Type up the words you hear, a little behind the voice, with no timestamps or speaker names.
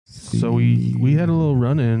So we had a little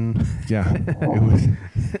run-in. Yeah. It was.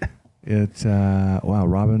 It's wow,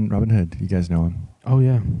 Robin Hood. You guys know him. Oh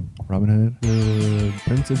yeah, Robin Hood. the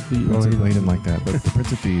Prince of Thieves. Well, he didn't like that, but the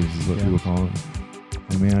Prince of Thieves is what people call him.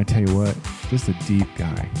 And man, I tell you what, just a deep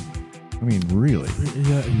guy. I mean, really.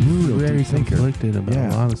 Yeah, he's Real very deep thinker. conflicted about a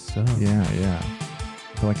lot of stuff. Yeah.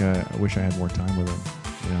 I feel like I wish I had more time with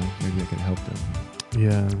him. You know, maybe I could help him.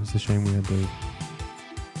 Yeah, it's a shame we had to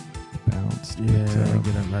Bounce. get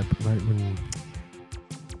him right when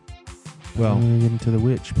Well, get into the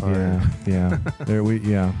witch part. Yeah.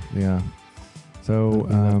 Yeah. So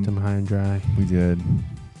We left him high and dry. we did.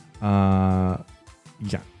 Yeah.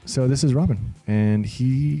 So this is Robin, and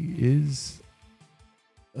he is.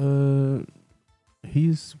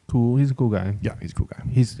 He's cool. He's a cool guy. Yeah, he's a cool guy.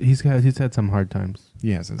 He's had some hard times.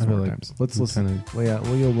 He has some I feel hard like times. Let's we listen. kinda- Well, yeah,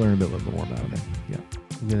 well, you'll learn a little bit more about him. Yeah.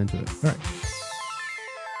 We'll get into it. All right.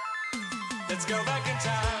 Let's go back in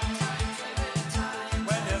time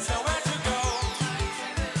when there's nowhere to go.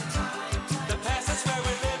 The past is where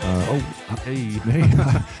we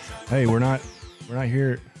live. Hey, we're not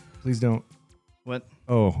here. Please don't. What?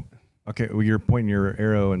 Oh, okay. Well, you're pointing your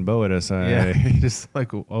arrow and bow at us. Just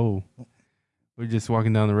like we're just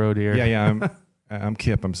walking down the road here. Yeah. I'm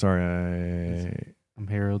Kip. I'm sorry. I'm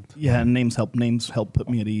Harold. Yeah, names help put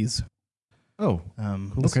me at ease. Oh,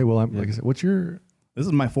 This, okay. Well, like I said, what's your? this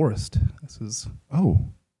is my forest. This is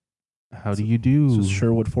How do you do? this is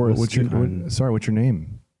Sherwood Forest. What's your? Sorry, what's your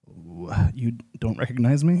name? You don't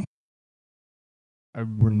recognize me?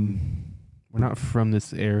 We're not from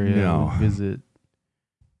this area. No. We visit.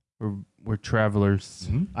 We're travelers.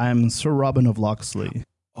 I am Sir Robin of Locksley.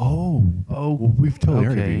 Oh, well, we've totally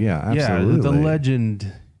heard of you. Yeah, absolutely. Yeah, the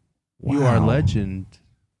legend. You are Wow. legend.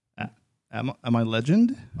 Am I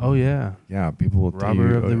legend? Oh yeah, Yeah, people will tell robber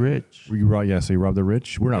you, of the rich. So you rob the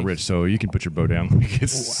rich. We're not rich, so you can put your bow down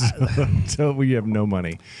because so we have no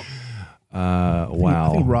money.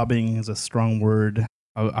 Wow. I think robbing is a strong word.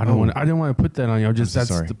 I don't want. I didn't want to put that on you. I'm so That's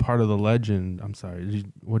sorry. the part of the legend. I'm sorry.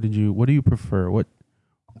 What do you prefer? What?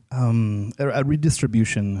 A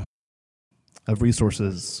redistribution of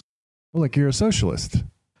resources. Well, like you're a socialist.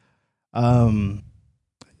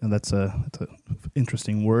 And that's a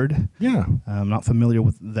interesting word. Yeah. I'm not familiar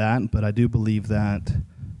with that, but I do believe that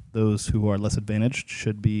those who are less advantaged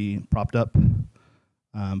should be propped up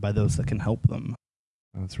by those that can help them.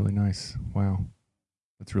 Oh, that's really nice. Wow.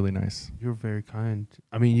 That's really nice. You're very kind.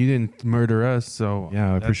 I mean, you didn't murder us, so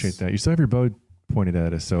Yeah, I appreciate that. You still have your bow pointed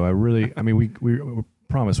at us, so I mean, we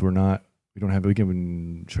promise we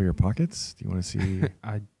can show your pockets. Do you want to see?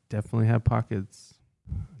 I definitely have pockets.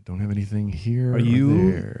 Don't have anything here. Are or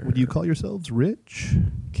you? there. Would you call yourselves rich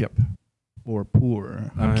Kip? or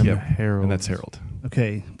poor? I'm Kip, Harold, and that's Harold.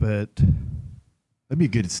 Okay, but That'd be a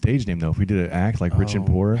good stage name though. If we did an act like Rich and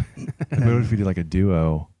Oh. Poor. What if we did like a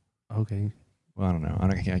duo? Okay. Well, I don't know.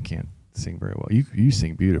 I can't sing very well. You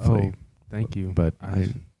sing beautifully. Oh, thank you. But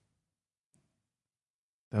that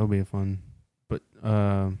would be a fun. But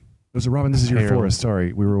so Robin, this is your Harold. forest.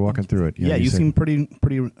 Sorry, we were walking through it. yeah, you said- seem pretty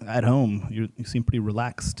at home. You seem pretty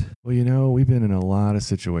relaxed. Well, we've been in a lot of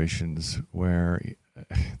situations where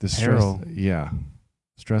the stress, Harold.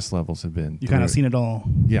 stress levels have been. You kind of through- seen it all.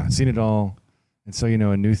 Yeah, seen it all, and so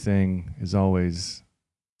a new thing is always.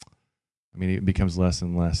 I mean, it becomes less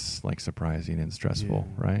and less like surprising and stressful,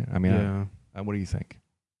 Yeah. right? I mean, yeah, what do you think?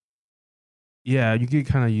 yeah, you get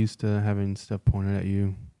kind of used to having stuff pointed at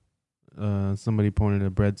you. Somebody pointed a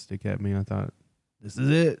breadstick at me. I thought, this is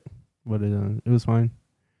it. But it was fine.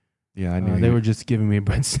 Yeah, I knew They were just giving me a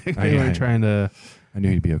breadstick. They weren't trying to I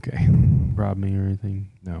knew he'd be okay. rob me or anything.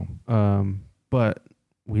 No. But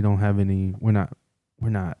we don't have any. We're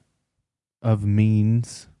not of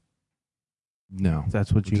means. No. If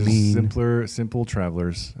that's what you Just mean. simple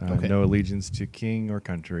travelers. Okay. No allegiance to king or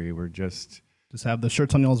country. We're just. Just have the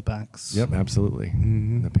shirts on y'all's backs. Yep, absolutely.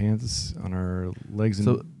 Mhm. The pants on our legs. And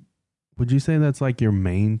So, would you say that's like your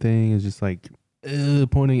main thing? Is just like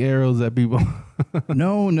pointing arrows at people?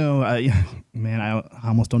 No. I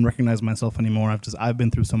almost don't recognize myself anymore. I've been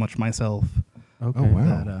through so much myself. Okay. Oh,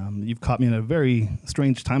 wow. That you've caught me in a very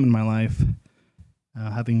strange time in my life,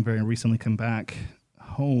 having very recently come back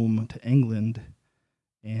home to England,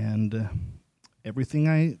 and everything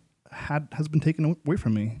I had has been taken away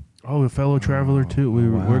from me. Oh, a fellow traveler too.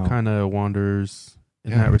 We're wow. kind of wanderers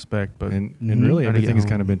in Yeah. that respect, but and Mhm. really Gotta get everything has home.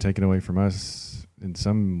 kind of been taken away from us in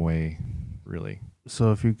some way, really.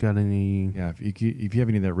 so if you've got any, Yeah, if you have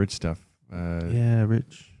any of that rich stuff, yeah,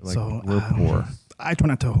 Rich. like So, we're poor. I try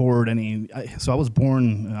not to hoard any. So I was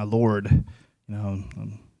born a lord, a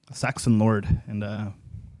Saxon lord, and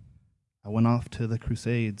I went off to the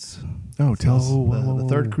Crusades. Oh, tell us. The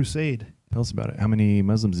Third Crusade. Tell us about it. How many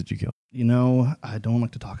Muslims did you kill? You know, I don't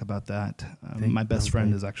like to talk about that. My best friend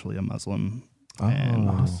okay. is actually a Muslim. Oh, And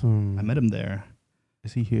Awesome. I met him there.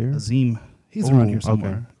 Is he here? Azim. He's Oh, around here okay,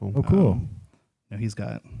 somewhere. cool. Oh, cool. You know, he's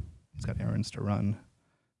got errands to run.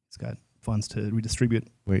 He's got funds to redistribute.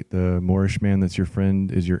 Wait, the Moorish man that's your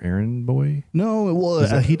friend is your errand boy? No, well,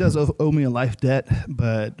 Is that- he does owe me a life debt,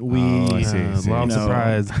 but we. Oh, I see. Wow, you know,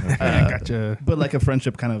 surprise. Okay. Gotcha. But like a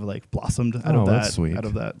friendship kind of like blossomed out Oh, of that. that's sweet. Out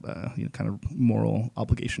of that, kind of moral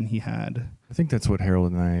obligation he had. I think that's what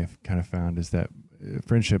Harold and I have kind of found is that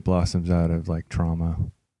friendship blossoms out of like trauma.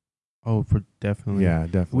 Oh, for definitely. Yeah,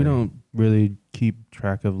 definitely. We don't really keep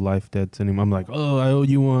track of life debts anymore. I'm like, oh, I owe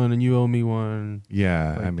you one and you owe me one.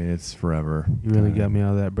 Yeah, Like, I mean, it's forever. You really got me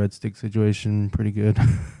out of that breadstick situation pretty good.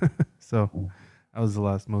 So that was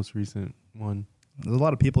the most recent one. There's a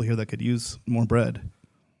lot of people here that could use more bread.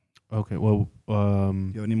 Okay, well,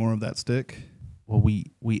 You have any more of that stick?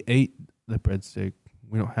 we ate the breadstick.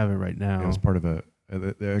 We don't have it right now. It was part of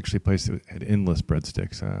they actually placed it had endless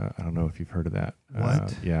breadsticks. I don't know if you've heard of that.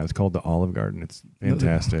 What? Yeah, it's called the Olive Garden. It's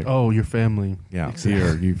fantastic. Oh, your family. Yeah,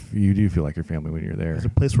 Exactly. you do feel like your family when you're there. There's a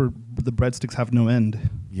place where the breadsticks have no end.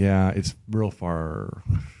 Yeah, it's real far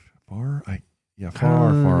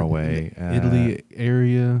away. Italy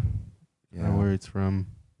area. Yeah, Where it's from.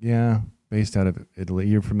 yeah, based out of Italy.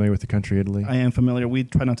 You're familiar with the country Italy? I am familiar. We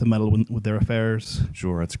try not to meddle with their affairs.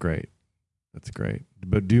 Sure, that's great. That's great.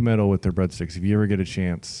 But do meddle with their breadsticks if you ever get a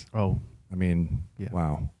chance. Oh, I mean, Yeah.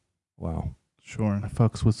 wow, Sure. I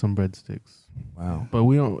fucks with some breadsticks. wow. But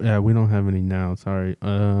we don't have any now, sorry.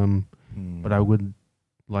 Hmm. But I would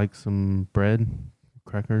like some bread,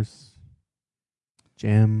 crackers,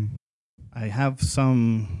 jam. I have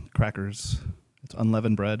some crackers. It's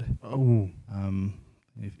unleavened bread. Oh,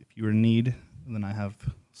 If you are in need, then I have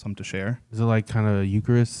some to share. is it like kind of a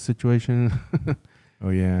Eucharist situation? Oh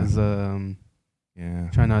yeah, 'Cause, yeah.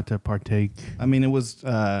 try not to partake. I mean, it was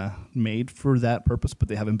made for that purpose, but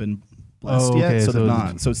they haven't been blessed Oh, yet, okay, so they're so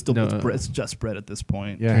not. So it's still no, it's just bread at this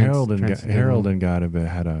point. Yeah, Trans- Harold and God have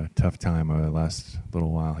had a tough time the last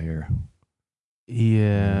little while here.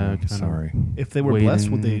 Yeah, kinda. Sorry. If they were blessed,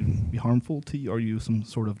 would they Waiting. be harmful to you? Are you some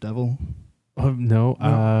sort of devil? No,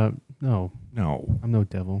 No. no, I'm no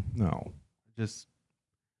devil. No. Just,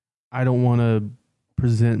 I don't want to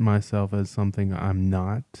present myself as something I'm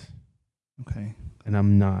not, Okay. and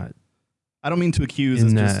I'm not. I don't mean to accuse.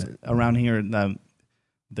 In It's just that- around here.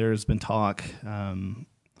 There's been talk.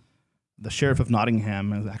 The sheriff of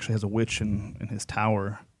Nottingham actually has a witch in his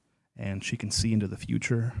tower, and she can see into the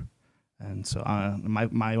future. And so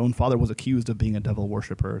my own father was accused of being a devil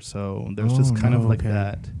worshiper. So there's just kind of like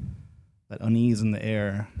okay. that unease in the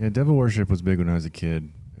air. Yeah, devil worship was big when I was a kid.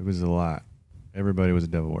 It was a lot. Everybody was a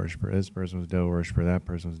devil worshiper. This person was a devil worshiper. That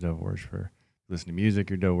person was a devil worshiper. Listen to music,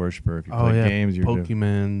 you're a devil worshiper. If you play games, you're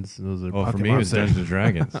Pokemans. Those are. Oh, for me, Pokemon. it was Dungeons and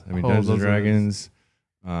Dragons. I mean, Oh, Dungeons and those are Dragons,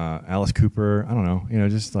 Alice Cooper. I don't know.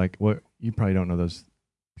 Just like what you probably don't know those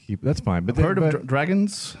people. That's fine. But I've heard but of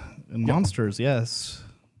dragons and Yeah. monsters, yes.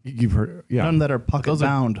 you've heard, yeah. None that are pocket those are-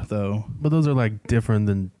 bound, though. But those are like different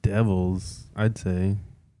than devils, I'd say.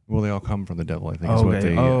 Well, they all come from the devil. I think is what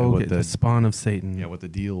they. okay. What The the spawn of Satan. yeah, what the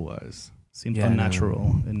deal was. Seems Yeah. unnatural.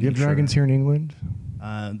 In Do you have nature. dragons here in England?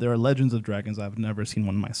 There are legends of dragons. I've never seen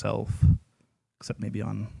one myself, except maybe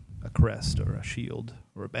on a crest or a shield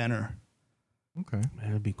or a banner. Okay. Man,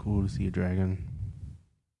 it'd be cool to see a dragon.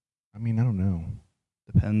 I mean, I don't know.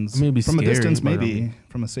 Depends. I mean, it'd be From a scary, distance, but I maybe. mean-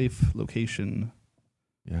 From a safe location.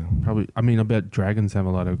 Yeah. Probably. I mean, I bet dragons have a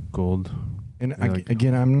lot of gold. And Yeah, like-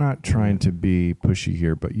 again, I'm not trying to be pushy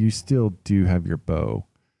here, but you still do have your bow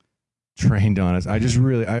trained on us. I just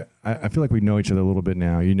really, I feel like we know each other a little bit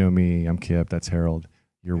now. You know me. I'm Kip. That's Harold.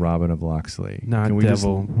 You're Robin of Loxley. Not Can we just-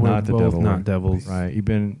 devil. We're not the both devil. not devils. Right. You've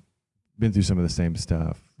been through some of the same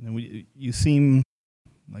stuff. You seem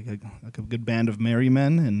like a good band of merry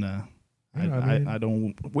men, and I I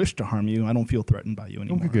don't wish to harm you. I don't feel threatened by you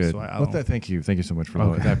anymore. Okay, good. So Well, thank you so much for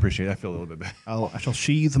Okay. that. I appreciate it. I feel a little bit better. I shall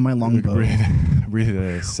sheathe my longbow. Breathe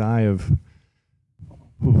a sigh of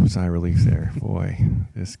relief there. Boy,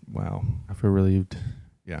 wow. I feel relieved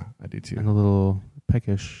Yeah, I do too. and a little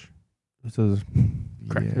peckish. This is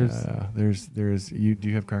crackers. Yeah, there's you. Do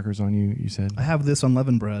you have crackers on you? You said. I have this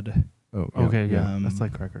unleavened bread. Oh, Okay, yeah, Um, that's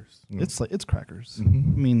like crackers. It's crackers. I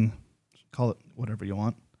Mhm. mean, call it whatever you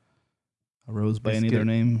want. A rose by any other Biscuit.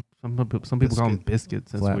 name. Some people call them Biscuit.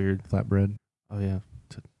 biscuits. That's Flat- weird. Flatbread. Oh yeah.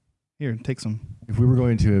 Here, take some. If we were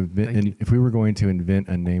going to Thank you. if we were going to invent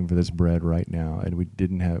a name for this bread right now, and we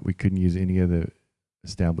couldn't use any of the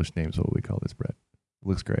established names, what would we call this bread? It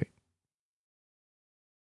looks great.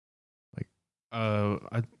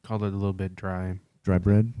 I called it a little bit dry. Dry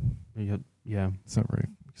bread. Yeah. It's not very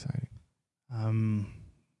exciting. Um,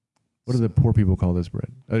 What do the poor people call this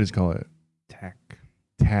bread? I just call it Tack.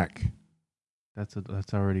 tack. That's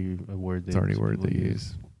already a word. It's already a word people they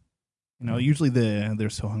use. usually they're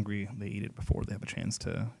so hungry they eat it before they have a chance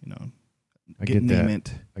to, I get name that.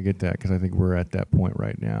 it. I get that because I think we're at that point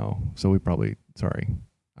right now. So we probably,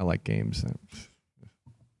 I like games.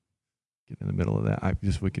 Get in the middle of that.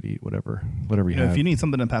 We could eat whatever you have. If you need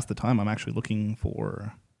something to pass the time, I'm actually looking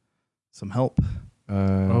for some help.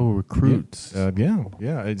 Recruits.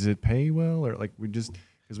 Yeah. Does it pay well, or like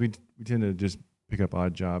because we tend to just pick up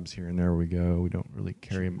odd jobs here and there where we go. We don't really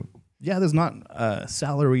carry them. Yeah, there's not a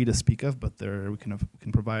salary to speak of, but we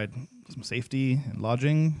can provide some safety and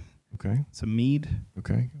lodging, Okay. some mead.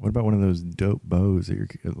 Okay. What about one of those dope bows that you're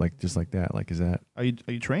like just like that? Like, is that? Are you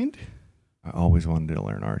trained? I always wanted to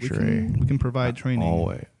learn archery. We can provide training.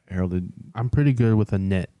 Always. Harold did. I'm pretty good with a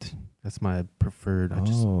net. That's my preferred. I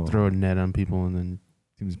just Oh. throw a net on people and then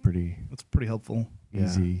Seems pretty That's pretty helpful. Yeah.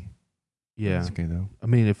 easy. yeah. It's okay though. I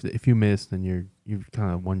mean, if you miss, then you're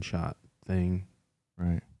kind of one shot thing.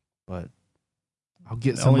 Right. But I'll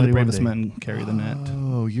get Only somebody the one bravest day. men carry the net.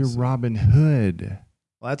 Oh, you're So- Robin Hood.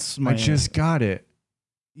 Well, that's my. I just got it.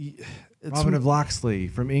 It's Robin of Locksley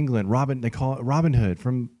from England. They call it Robin Hood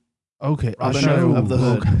from Okay, Robin a show. of the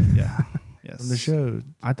Hood. Okay. Yeah. Yes. the show.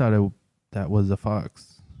 I thought that was a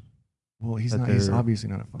fox. Well, he's That not. He's they're- obviously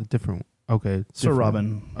not a The fox. different. Okay, Sir different.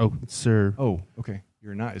 Robin. Oh, Sir. Oh, okay.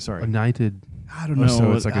 You're not. Sorry. A knighted. I don't Oh, know.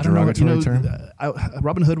 so it's like a I don't know, derogatory term?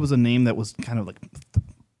 Robin Hood was a name that was kind of like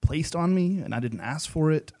placed on me, and I didn't ask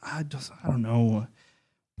for it. I don't know.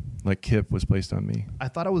 Like Kip was placed on me. I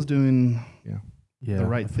thought I was doing Yeah, the I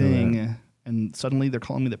right feel that. thing, and suddenly they're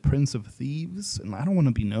calling me the Prince of Thieves, and I don't want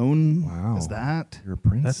to be known Wow. as that. You're a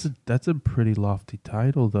prince. That's a pretty lofty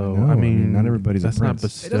title, though. know. I I mean, mean, not everybody's a that's not prince.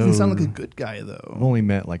 bestowed. It doesn't sound like a good guy, though. I've only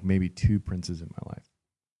met like maybe 2 princes in my life.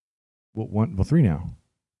 Well, 3 now.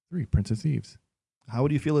 3 Prince of Thieves. How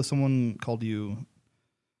would you feel if someone called you,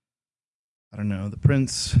 I don't know, the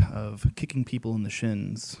Prince of kicking people in the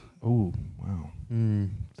shins? Oh, Wow.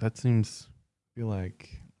 that seems. I feel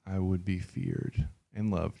like I would be feared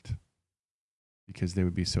and loved because they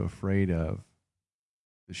would be so afraid of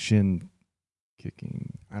the shin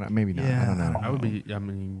kicking. Maybe not. I don't know. I would be. I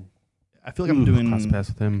mean, I feel like I'm doing cross paths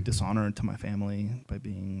with him. dishonor to my family by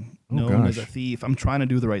being Oh, known as a gosh. thief. I'm trying to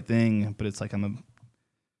do the right thing, but it's like I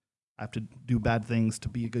have to do bad things to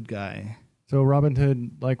be a good guy. So Robin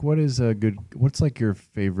Hood, like, what's like your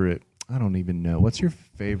favorite? I don't even know. What's your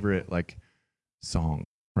favorite like song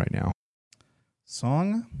right now?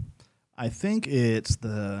 Song? I think it's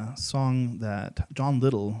the song that John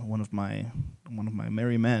Little, one of my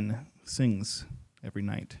merry men, sings every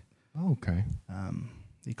night. Oh, okay.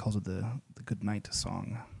 He calls it the good night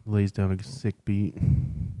song. Lays down a sick beat.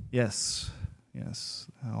 Yes.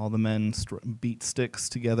 All the men beat sticks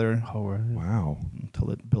together All right. Wow. until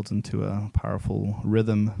it builds into a powerful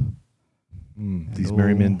rhythm. These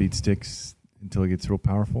merry men oh. beat sticks until it gets real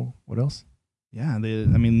powerful. What else? Yeah,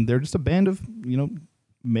 they're just a band of,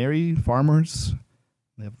 merry farmers.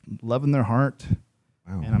 They have love in their heart,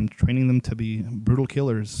 Wow. and I'm training them to be brutal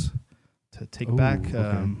killers, to take Ooh, back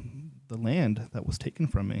okay. the land that was taken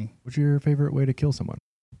from me. What's your favorite way to kill someone?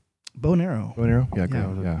 Bow and arrow. Bow and arrow? Yeah, Yeah.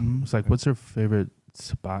 great. Yeah. Mhm. It's like, what's your favorite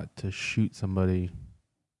spot to shoot somebody?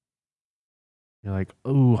 You're like,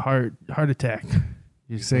 oh, heart attack.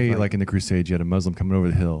 You say like in the Crusades, you had a Muslim coming over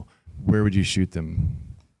the hill. Where would you shoot them?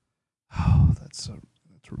 Oh, that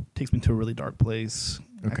takes me to a really dark place.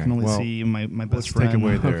 I Okay, can only well, see my best let's friend. take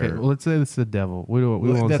away there. Okay, well, let's say it's the devil. We Well,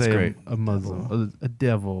 won't that's say great. a Muslim, a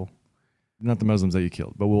devil. Not the Muslims that you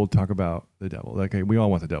killed, but we'll talk about the devil. Okay, we all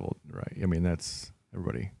want the devil, right? I mean, that's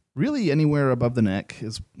everybody. Really, anywhere above the neck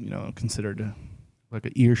is, considered. Like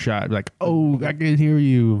an earshot. Like, oh, I can hear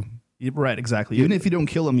you. Right, exactly. Even if you don't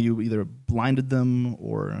kill them, you either blinded them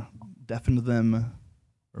or deafened them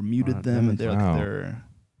or muted Wow, them, that and they're is- wow. like they're.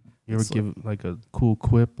 You ever It's give like a cool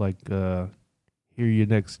quip, like "Hear you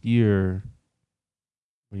next year"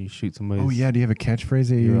 when you shoot somebody? Oh yeah, do you have a catchphrase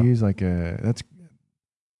that you Yeah. use? Like that's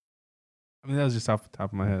I mean, that was just off the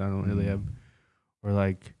top of my head. I don't really have. Or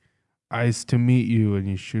like, "Eyes to meet you," and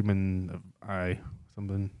you shoot them in the eye.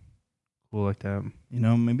 Something cool like that.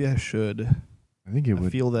 Maybe I should. I think it I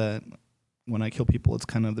would. feel that when I kill people, it's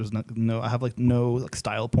kind of there's no. I have like no like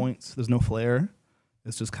style points. There's no flair.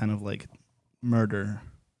 It's just kind of like murder.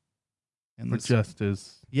 And For it's-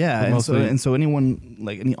 justice. yeah, but and so mostly- anyone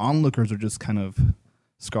like any onlookers are just kind of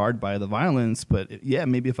scarred by the violence. But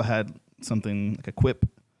maybe if I had something like a quip,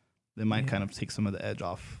 that might kind of take some of the edge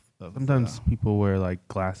off Sometimes people wear like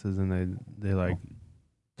glasses and they like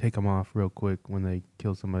take them off real quick when they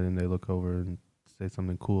kill somebody and they look over and say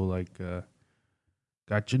something cool like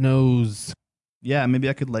got your nose. yeah, maybe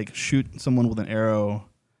I could like shoot someone with an arrow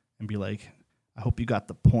and be like, I hope you got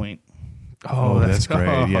the point. Oh, that's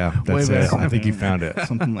great. Yeah, way that's it. better. I think you found it.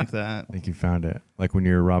 Something like that. I think you found it. Like when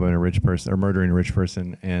you're robbing a rich person or murdering a rich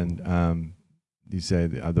person, and you say,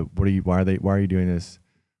 why are you doing this?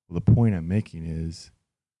 Well, the point I'm making is,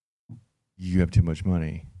 you have too much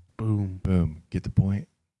money. Boom. Boom. Get the point.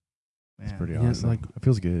 It's Man. pretty Yeah, awesome. like- it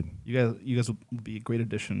feels good. You guys would be a great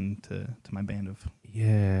addition to my band of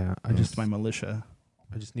Yeah, I just my militia.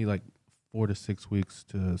 I just need like 4 to 6 weeks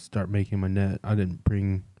to start making my net. I didn't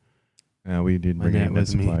bring. We didn't My bring any net net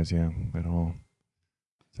with me. supplies, at all.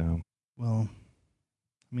 So Well,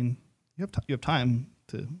 I mean, you have time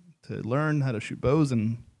to learn how to shoot bows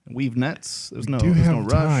and weave nets. There's we no do there's have no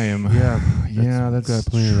rush. time. Yeah, that's got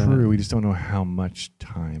plenty of that. true. We just don't know how much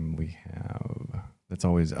time we have. That's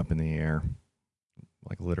always up in the air,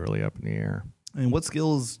 like literally up in the air. I mean, what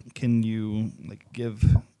skills can you like give?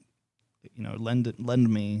 Lend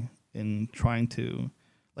me in trying to,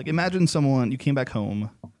 like, imagine someone you came back home.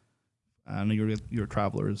 I know you're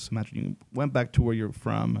travelers. Imagine you went back to where you're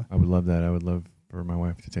from, I would love that. I would love for my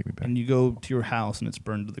wife to take me back. and you go to your house and it's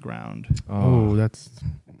burned to the ground. Oh, that's.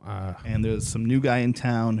 And there's some new guy in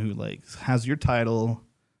town who like has your title,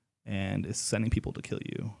 and is sending people to kill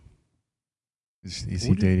you. Is he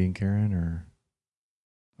Would you- dating Karen or?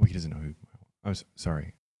 Oh, he doesn't know who. I was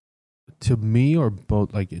sorry. To me or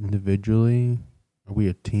both, like individually, are we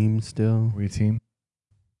a team still? Are we a team?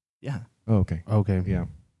 Yeah, Oh, okay. Okay. Yeah.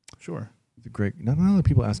 sure. It's a great. Not a lot of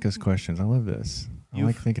people ask us questions. I love this. I You've-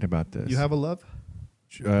 like thinking about this. You have a love?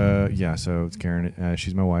 Yeah. So it's Karen.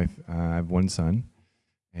 She's my wife. I have one son,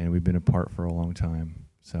 and we've been apart for a long time.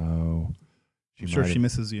 So I'm sure might she have-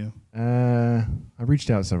 misses you. I reached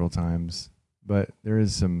out several times, but there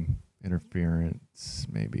is some interference.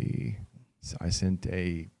 Maybe so I sent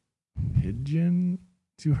a pigeon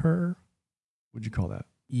to her. What'd you call that?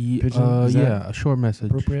 Pigeon? Is that Yeah, a short message.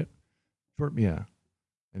 Appropriate? Short, yeah.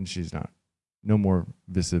 And she's not. No more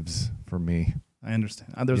visives for me. I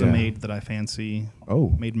understand. There's a Yeah. maid that I fancy, Oh,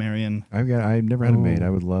 Maid Marian. I've never had a maid. Oh. I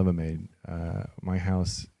would love a maid. My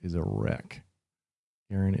house is a wreck.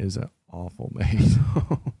 Karen is an awful maid.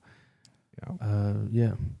 Yeah.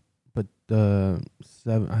 Yeah, but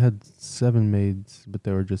I had 7 maids, but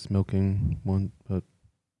they were just milking one. But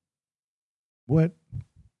What?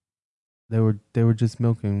 they were just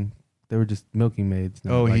milking. They were just milking maids.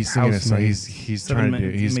 not Oh, like he's singing a house song. maids. He's Seven trying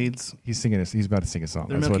to do. maids. He's singing. He's about to sing a song.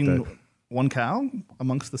 They're That's what milking that. one cow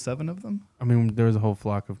amongst the 7 of them. I mean, there was a whole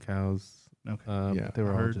flock of cows. Okay. Yeah, But they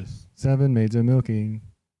were all heard. just 7 maids are milking.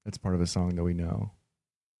 That's part of a song that we know.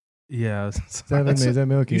 yeah. 7 That's- maids are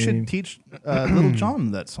milking. You should teach Little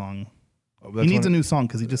John that song. Oh, He needs a new song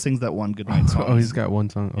because he just sings that one Goodnight song. Oh, he's got one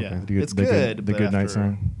song. Okay. Yeah. It's the good, The but good night after-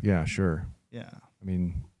 song. Yeah, sure. Yeah. I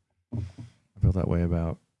mean, I feel that way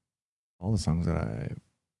about all the songs that I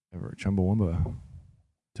ever. Chumbawamba,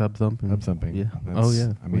 Tub thumping. Tub Thumping. Yeah. That's- Oh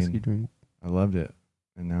yeah. I Whiskey mean, drink. I loved it,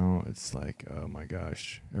 and now it's like, oh my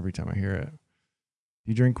gosh! Every time I hear it.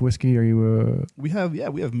 Do you drink whiskey? Are you We have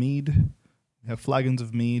mead. We have flagons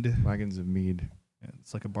of mead. wagons of mead?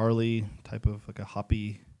 It's like a barley type of like a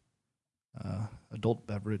hoppy adult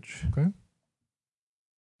beverage. Okay.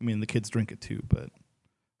 I mean, the kids drink it too, but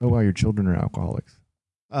Oh wow, your children are alcoholics.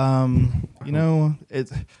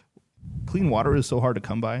 it's clean water is so hard to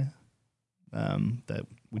come by that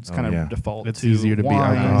we just Oh, kind of yeah. default It's to easier to be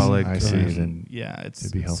wine. alcoholic. I see. and- Then Yeah, it's to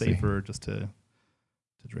be healthy. safer just to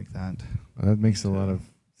drink that. that makes a lot of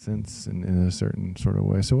sense in a certain sort of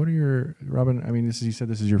way. So, what are your Robin? I mean, you said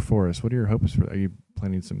this is your forest. What are your hopes for? Are you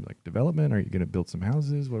planning some like development? Are you going to build some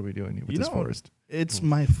houses? What are we doing with You this know, forest? It's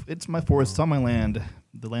my forest. It's on my land,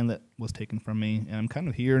 the land that was taken from me, and I'm kind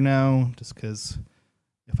of here now just because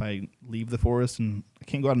if I leave the forest and I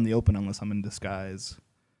can't go out in the open unless I'm in disguise.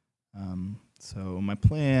 So my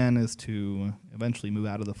plan is to eventually move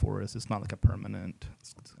out of the forest. It's not like a permanent.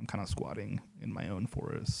 I'm kind of squatting in my own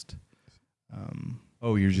forest.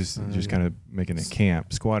 Oh, you're just Yeah. kind of making a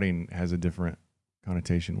camp. Squatting has a different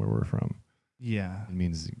connotation where we're from. Yeah. It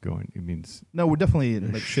means going. It means No, we're definitely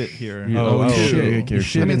like shit here. You- Oh, you shit. shit. Okay, You shit.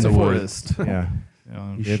 shit I mean, in it's a the woods. forest. yeah. You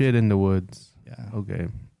know, You If- shit in the woods. yeah. Okay.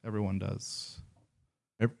 Everyone does.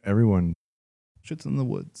 Everyone. Shit's in the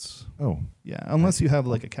woods. Oh, Yeah, unless you have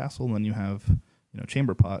like a castle, then you have,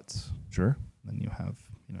 chamber pots. sure. Then you have,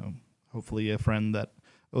 hopefully a friend that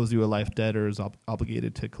owes you a life debt or is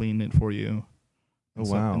obligated to clean it for you. Oh in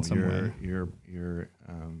some- wow. in some way.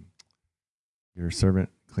 Your servant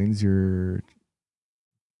cleans your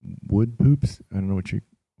wood poops. I don't know what do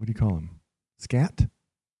you call them? Scat?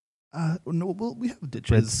 No, well, we have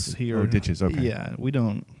ditches here. Oh, ditches. Okay. Yeah, we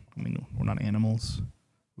don't. I mean, we're not animals.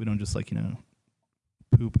 We don't just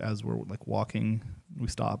poop as we're like walking. We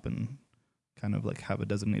stop and kind of like have a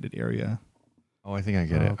designated area. Oh, I think I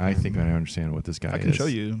get it. Okay. I think I understand what this guy is. I can show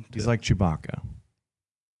you. He's like Chewbacca.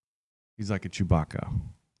 He's like a Chewbacca.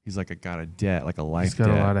 He's like got a debt, like a life He's got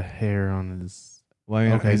debt. a lot of hair on his. Well,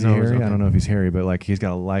 yeah, Okay, is he no, hairy? okay. I don't know if he's hairy, but like he's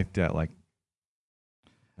got a life debt, like.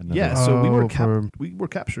 Another Yeah, so we were for- we were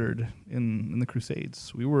captured in the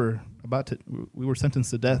Crusades. We were sentenced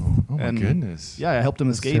to death. Oh my and goodness! Yeah, I helped him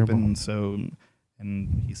That's escape, terrible.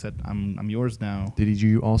 and he said, "I'm yours now." Did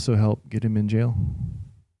you also help get him in jail?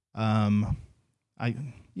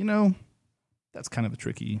 That's kind of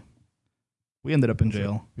tricky. We ended up in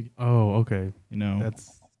jail. Oh, okay.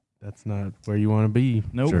 That's not where you want to be.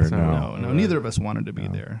 Nope. Sure, no. no. Neither of us wanted to be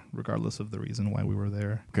No. there, regardless of the reason why we were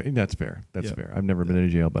there. Okay, that's fair. That's Yeah. fair. I've never been in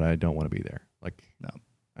jail, but I don't want to be there. Like, No.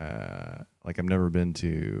 Like I've never been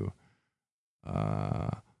to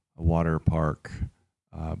a water park,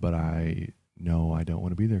 but I know I don't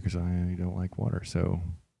want to be there because I don't like water. So,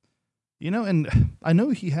 And I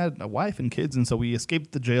know he had a wife and kids, and so we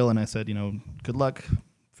escaped the jail. And I said, good luck,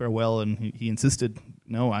 farewell. And he insisted,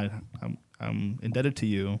 no, I'm indebted to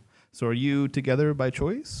you. So are you together by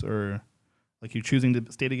choice, or like you're choosing to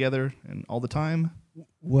stay together and all the time?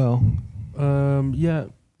 well, Yeah.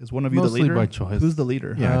 Is one of you Mostly the leader? by choice. Who's the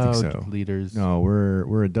leader? Yeah, I think so. Leaders. no,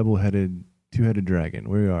 we're a two-headed dragon.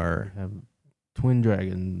 We We are. have twin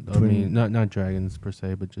dragon. I Twin- mean, not dragons per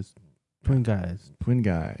se, but just twin guys. Twin.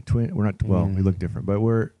 We're not. Well, we look different, but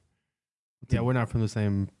we're Yeah, we're not from the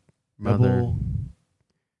same mother.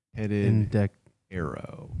 double-headed In deck.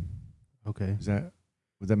 arrow. Okay.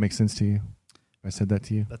 Would that make sense to you? If I said that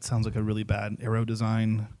to you? That sounds like a really bad arrow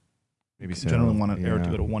design. Maybe so. Generally want an arrow to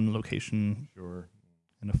Yeah. go to one location, Sure.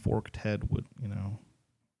 and a forked head would,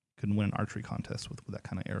 couldn't win an archery contest with that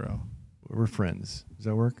kind of arrow. We're friends. Does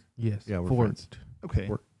that work? Yes. Yeah, we're forked. Okay.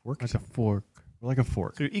 Fork? Like a fork. We're like a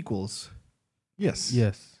fork. So you're equals. Yes.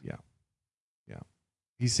 Yes.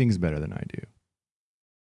 He sings better than I do.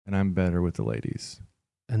 And I'm better with the ladies.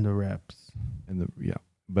 And the raps.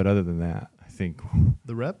 But other than that, I think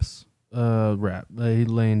The reps? Rap. He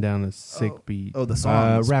laying down a sick beat. Oh, the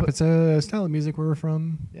songs. rap, But- it's a style of music where we're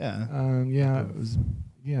from. yeah. It was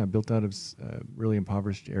built out of really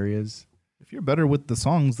impoverished areas. If you're better with the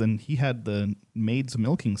songs, then he had the Maids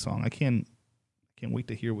Milking song. I can't wait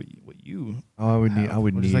to hear what you I would need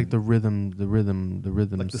Which is like the rhythm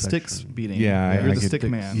like the sticks section. beating. Yeah, you're I the could stick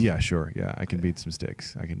man. Yeah, sure. Yeah, I can Okay. beat some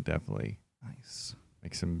sticks. I can definitely Nice.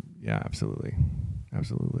 make some. Yeah, absolutely.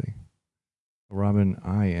 Robin,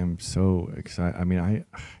 I am so excited. I mean,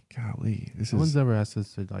 golly, this No one's is ever asked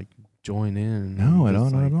us to like join in. no, I Just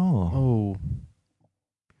don't, not like, at all. Oh,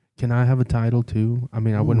 can I have a title too? I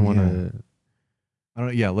mean, I Ooh, wouldn't want yeah. to. I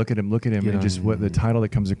don't. Yeah, look at him, Get and just what the on- title that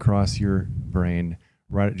comes across your brain.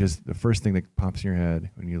 Right, just the first thing that pops in your head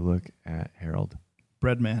when you look at Harold,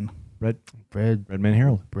 Breadman. Redman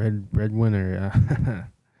Harold. breadwinner.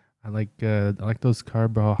 I like those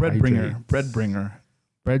carbohydrates. Breadbringer.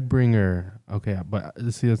 Breadbringer. Okay, but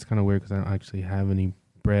see, that's kind of weird because I don't actually have any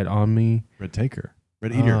bread on me. Bread taker.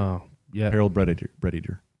 Bread eater. Oh, yeah. Harold bread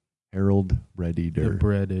eater. Harold bread The eater.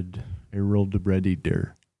 breaded. Harold bread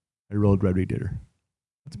eater. Harold bread eater.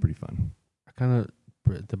 That's pretty fun. I kind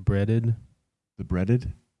of the breaded. The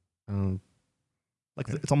breaded. Like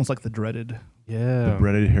it's almost like the dreaded Yeah. The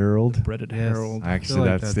breaded Harold. breaded Yes. Harold Actually,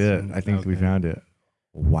 like that's that's it. I think we okay. found it.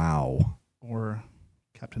 Wow. or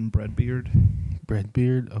Captain Breadbeard.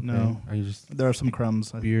 Breadbeard. Okay. No. I just There are some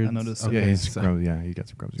crumbs. I Beards. noticed Okay, Yeah, he's so- crumbs. Yeah, you got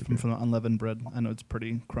some crumbs. from the unleavened bread. I know it's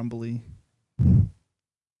pretty crumbly.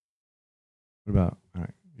 What about? All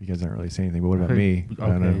right, you guys aren't really saying anything. But what about Okay, me? I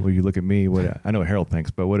don't know. okay. Well, you look at me. What I know what Harold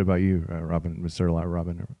thinks, but what about you, Robin, Mr.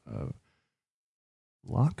 Robin?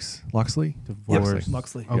 Loxley? divorced.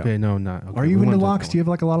 Loxley. Okay, no, not. Okay, Are you we into won't do locks? that Do you have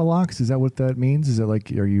like a lot of locks? Is that what that means? Is it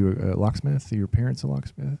like, are you a locksmith? Are your parents a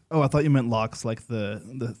locksmith? Oh, I thought you meant lox, like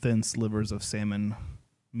the thin slivers of salmon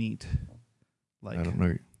meat. Like I don't know.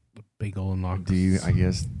 one. Big old knocks. Do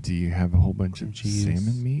you have a whole bunch of Cheese.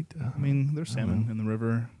 salmon meat? I mean, there's I don't salmon know. in the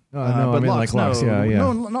river. No, I mean like locks. No, Yeah.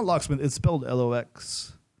 No, not locksmith. It's spelled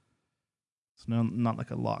Lox. So no, not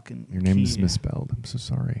like a lock and Your name key. is misspelled. I'm so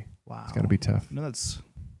sorry. Wow. It's got to be tough. No, that's.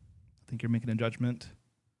 I think you're making a judgment.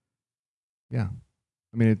 Yeah.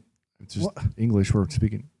 I mean, it's just What? English we're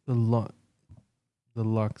speaking. the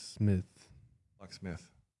locksmith. Locksmith.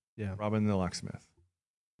 Yeah. Robin the locksmith.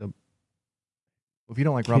 If you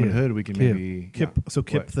don't like Robin Kip. Hood, we can Kip. maybe Kip. So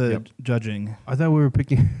Kip What? the Yep. judging. I thought we were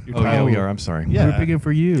picking. Your Oh yeah, title. we are. I'm sorry. Yeah. We were picking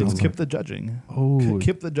for you. It's Kip the judging. Oh,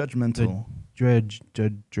 Kip the judgmental. Judge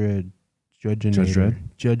Dredd. Judgeinator.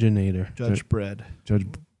 Judgeinator. Judge bread.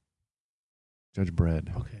 Judge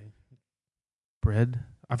Bread. Okay. Bread.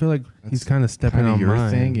 I feel like he's That's kind of stepping Kind of on your mine.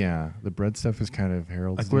 thing, yeah. The bread stuff is kind of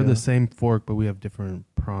Harold's. Like we're deal. the same fork, but we have different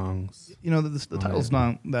prongs. You know, the Oh, title's yeah.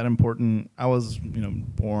 not that important. I was,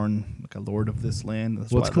 born like a lord of this land.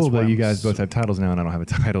 That's Well, why- it's cool that's why that you I'm guys both so- have titles now, and I don't have a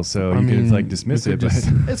title, so I you can mean, like dismiss we it. could But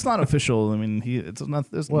just- It's not official. I mean, it's not.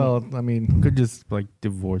 There's well, I mean, Could just like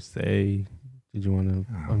divorcee. Did you want to?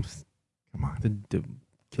 Oh, come on.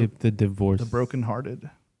 Kip the divorce. the brokenhearted.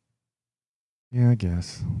 Yeah, I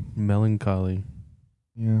guess. Melancholy.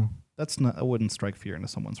 Yeah. That's not. I wouldn't strike fear into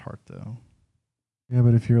someone's heart, though. Yeah,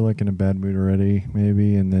 but if you're like in a bad mood already,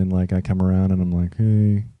 maybe, and then like I come around and I'm like,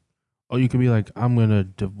 hey, Oh, you could be like, I'm gonna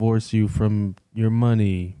divorce you from your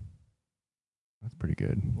money. that's pretty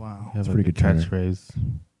good Wow. You have pretty a good turn. catchphrase.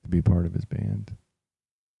 to be part of his band.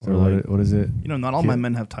 So Or what, like- what is it? Not all my Kip-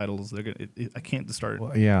 men have titles. They're gonna. I can't just start.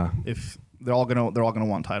 Well, yeah, If they're all gonna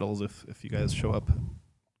want titles. If you guys show up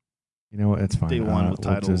you know what? It's fine. day one with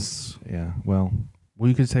we'll titles. just- yeah, well, Well,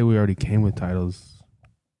 you could say we already came with titles.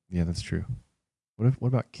 yeah, that's true. What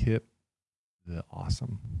about Kip the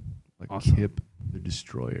Awesome? Like Awesome. Kip the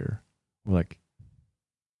Destroyer. Or like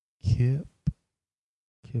Kip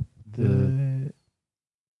Kip the the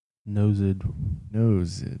nosed.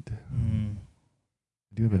 Nosed. Mm.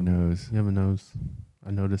 I do have a Yeah. nose. You have a nose.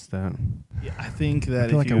 I noticed that. Yeah, I think that I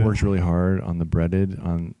feel if like you, I worked really hard on the breaded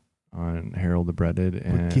on Harold the Breaded,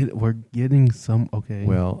 and We're getting some. Okay.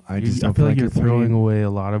 well, I just I don't feel like you're you're throwing pointing- away a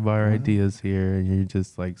lot of our What? ideas here, and you're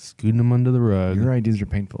just like scooting them under the rug. Your ideas are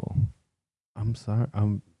painful. I'm sorry.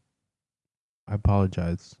 I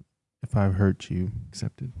apologize if I've hurt you.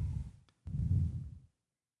 Accepted.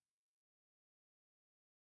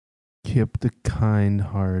 Kip the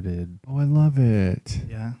kind-hearted. Oh, I love it.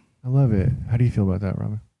 yeah, I love it. How do you feel about that,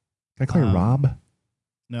 Robin? Can I call you Rob?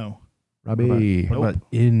 no, Robbie. What about Nope.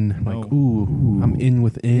 in? No. Like, ooh, I'm in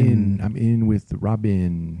with in. I'm in with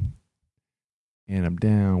Robin. And I'm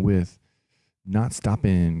down with not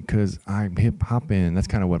stopping because I'm hip hopping. That's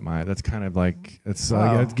kind of what that's kind of like, it's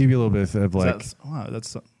Wow. I'll give you a little bit of like,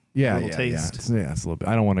 that's yeah, little yeah, taste. It's a little bit.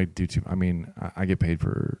 I don't want to do too, I mean, I get paid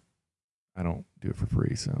I don't do it for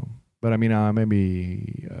free. So, but I mean,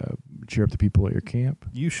 maybe cheer up the people at your camp.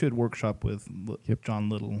 you should workshop with Kip. John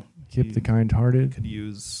Little. Kip He the kind hearted. could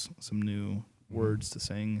use some new words to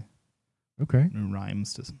sing, Okay. new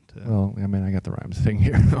rhymes to. Well, I mean, I got the rhymes thing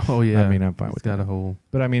here. Oh yeah. I mean, I'm fine It's with got that. a whole.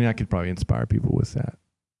 But I mean, I could probably inspire people with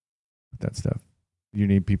that stuff.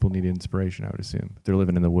 People need inspiration, I would assume. They're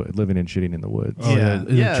living in the wood, living and shitting in the woods. Oh yeah.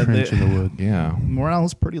 In Yeah, a trench they- in the wood. Yeah.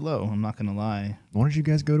 Morale's pretty low. I'm not gonna lie. Why don't you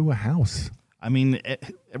guys go to a house? I mean,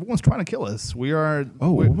 everyone's trying to kill us. We are.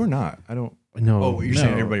 Oh, we're, we're not. I don't. No. Oh, you're no,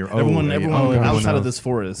 saying everybody. Oh, everyone, yeah, everyone oh, outside everyone of this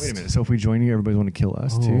forest. Wait a minute. So if we join you, everybody want to kill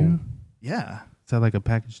us too? Yeah, Is that like a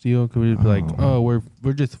package deal? Could we be like, Oh. oh,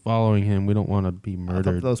 we're just following him. We don't want to be I thought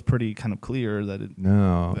murdered. that was pretty kind of clear that it.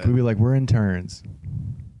 No. But- Could we be like, we're interns.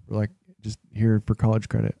 We're like just here for college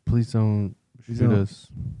credit. Please don't Please shoot don't. us.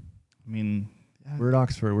 I mean, yeah. We're at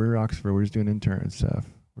Oxford. We're just doing intern stuff.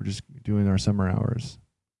 We're just doing our summer hours.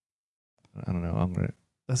 I don't know.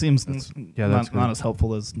 that seems That's- yeah, that's not good. as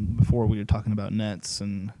helpful as before. We were talking about nets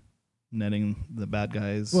and netting the bad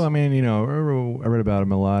guys. Well, I mean, I read about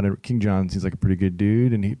him a lot. King John seems like a pretty good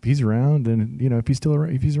dude, and if he's around, and if he's still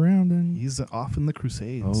around, then he's off in the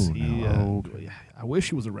Crusades. Oh, He, no. I wish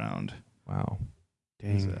he was around. wow.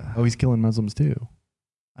 He's, Dang. Oh, he's killing Muslims too.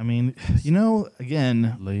 I mean,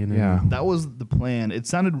 again, Laying Yeah. in. that was the plan. It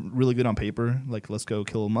sounded really good on paper. Like, let's go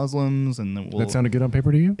kill Muslims, and then we'll. That sounded good on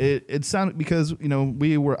paper to you? It sounded because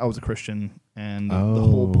I was a Christian, and the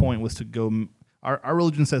whole Oh. point was to go. Our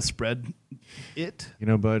religion says spread it.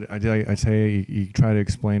 Bud, I say you try to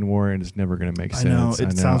explain war, and it's never going to make I sense. know,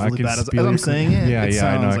 it sounds I really can bad. As feel I'm your- saying it, yeah, it yeah,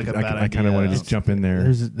 I know. sounds like a bad I kind of want to idea. just jump in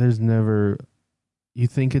there. There's never. You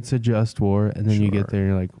think it's a just war, and then you Sure. get there, and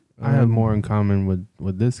you're like, I have more in common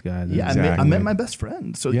with this guy. Than Yeah, I Exactly. met my best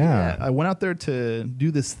friend. So Yeah. I went out there to do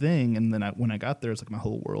this thing, and then when I got there, it's like my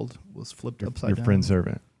whole world was flipped upside your down. friend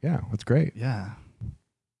servant. Yeah, that's great. Yeah, I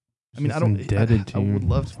Just mean, I don't. indebted to I you. would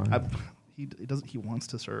love It's to. fine. He doesn't. He wants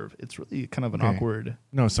to serve. It's really kind of an Okay. awkward.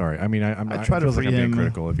 No, sorry. I mean, I try to feels like free I'm being him.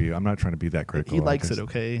 critical of you. I'm not trying to be that critical. He likes because it.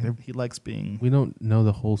 Okay, They're- he likes being. We don't know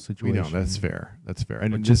the whole We situation. don't. That's fair. That's fair.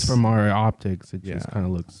 And But just from our optics, it just Yeah. kind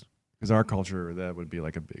of looks. because our culture, that would be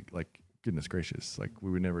like a big, like, goodness gracious, like we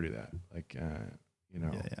would never do that. Like, Yeah,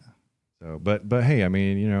 yeah. So, but hey, I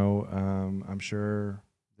mean, I'm sure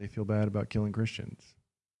they feel bad about killing Christians.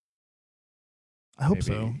 I hope Maybe.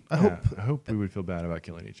 so. I I hope we would feel bad about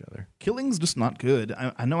killing each other. killing's just not good.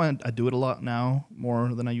 I know I do it a lot now,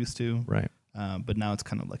 more than I used to. Right. But now it's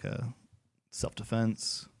kind of like a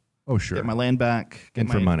self-defense. Oh, sure. Get my land back. Get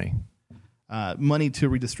and for money. Money to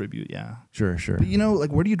redistribute, yeah. Sure, sure. But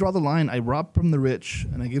like, where do you draw the line? I rob from the rich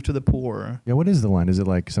and I give to the poor. Yeah, what is the line? Is it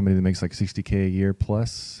like somebody that makes like $60K a year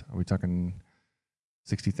plus? Are we talking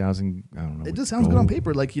 60,000? I don't know. It just sounds good on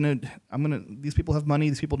paper. Like, these people have money,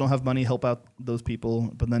 these people don't have money, help out those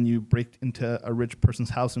people. But then you break into a rich person's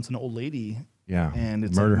house and it's an old lady. Yeah. And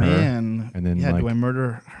it's murder like, her. man, And then yeah, like, do I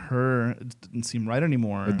murder her? It didn't seem right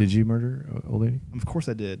anymore. did you murder an old lady? Of course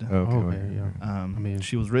I did. Oh, okay. Okay, yeah. I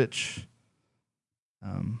she was rich.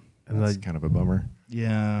 And That's like, kind of a bummer.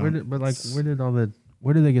 Yeah. where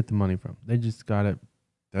did they get the money from? They just got it.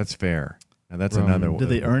 That's fair. Now that's From- another one. Did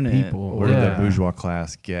they earn People. it? Or Or did the Yeah. bourgeois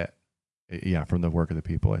class get? Yeah, from the work of the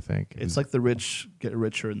people, I think. It's like the rich get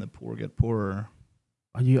richer and the poor get poorer.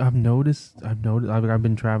 I've noticed. I've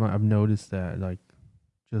been traveling. I've noticed that like,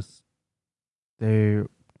 just they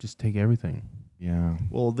just take everything. Yeah.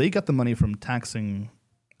 Well, they got the money from taxing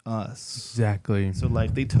us. Exactly. So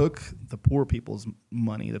like they took the poor people's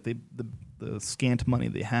money that the scant money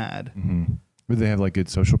they had. Mm-hmm. Would they have like good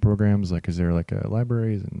social programs? Like, is there like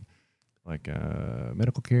libraries and like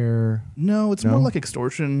medical care? No, it's No? more like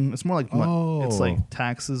extortion. It's more like it's Oh. like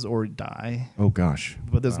taxes or die. Oh gosh.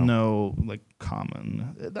 But there's Wow. no like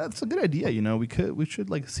common. That's a good idea. We should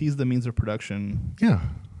like seize the means of production. Yeah.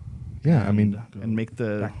 Yeah. I mean, and make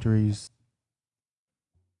the Factories.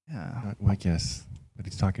 yeah. I guess, but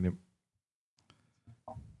he's talking to.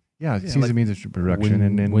 Yeah, Yeah, seize like the means of production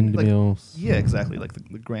and then windmills. Yeah, exactly. Like the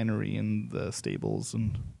granary and the stables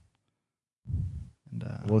and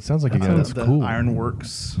well, it sounds like you That got sounds a the cool.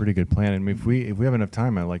 ironworks. pretty good plan. And if we have enough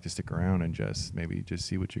time, I'd like to stick around and just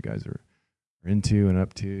see what you guys are into and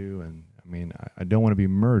up to. And I mean, I don't want to be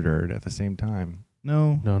murdered at the same time.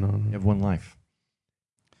 No, No. You have one life.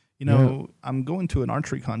 I'm going to an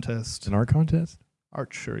archery contest. It's an art contest.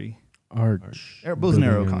 Archery. Arch. Bows and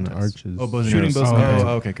arrow building contest. Arches. Shooting bows and arrows. Oh,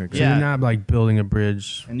 okay, okay. So Yeah. you're not like building a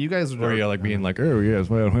bridge. And you guys Or are, yeah, like being like, oh yes,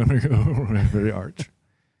 well, I'm gonna go very arch.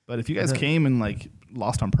 but if you guys Yeah. came and like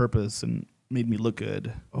lost on purpose and made me look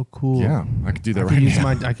good, Oh, cool. Yeah, I could do that I right could use now.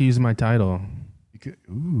 I could use my title, You could,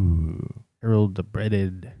 ooh, Harold the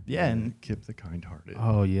Breaded. yeah. And Kip the kind-hearted.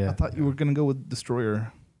 Oh I yeah. thought you were gonna go with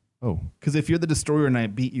destroyer, Oh, because if you're the destroyer and I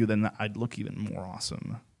beat you, then I'd look even more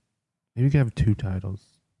awesome. Maybe we could have two titles.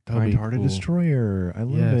 That'd be kind-hearted cool. destroyer. I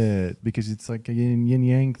love Yes. it because it's like a yin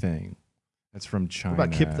yang thing. That's from China. What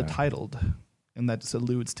about Kip the titled? And that just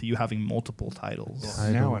alludes to you having multiple titles.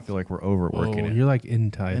 Yeah. Now Titled. I feel like we're overworking Oh, it. you're like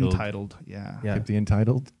entitled. Entitled, yeah. Yeah. Kip the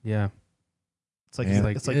entitled. Yeah. It's like Man.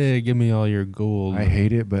 it's like Give me all your gold. I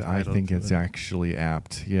hate it, but I Entitled think to it's it. actually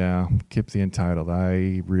apt. Yeah, Kip the entitled.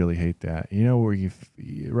 I really hate that. You know where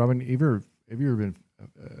Robin, have you ever been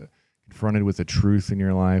confronted with the truth in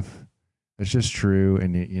your life? It's just true,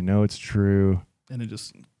 and you know it's true. and it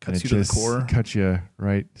just and cuts it you to the just core. Cuts you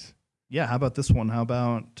right. Yeah, how about this one? How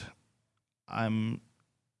about I'm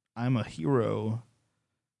a hero,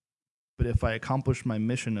 but if I accomplish my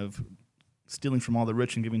mission of stealing from all the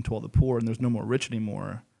rich and giving to all the poor, and there's no more rich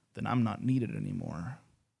anymore, then I'm not needed anymore.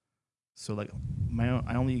 So like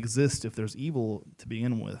I only exist if there's evil to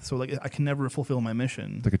begin with. So like I can never fulfill my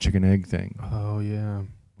mission. It's like a chicken egg thing. Oh yeah.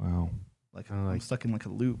 Wow. Like Kinda I'm like- stuck in like a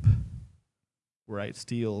loop where I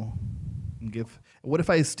steal and give. What if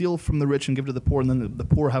I steal from the rich and give to the poor, and then the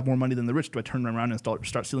poor have more money than the rich? Do I turn around and start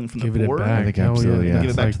stealing from Give the it poor? back. I think Hell absolutely, yeah. Give it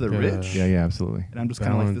It's back to the rich? Yeah, yeah, absolutely. And I'm just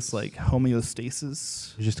kind of like this Balance. like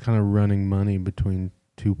homeostasis. You're just kind of running money between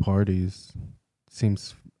two parties.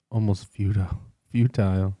 Seems almost futile.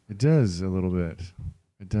 It does a little bit.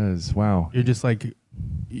 It does. Wow. You're just like,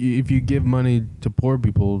 if you give money to poor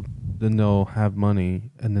people, then they'll have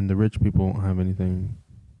money, and then the rich people won't have anything.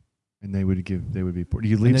 And they would be poor. Do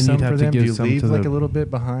you And leave then some you'd have for to them? Do give you some leave to like the- a little bit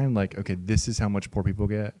behind? Like, okay, this is how much poor people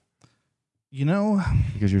get? You know,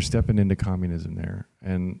 Because you're stepping into communism there,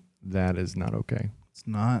 and that is not okay. it's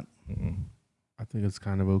not. Mm-mm. I think it's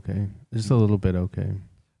kind of okay. Just a little bit okay.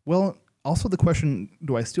 Well, also the question: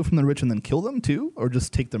 do I steal from the rich and then kill them too, or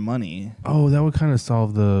just take their money? Oh, that would kind of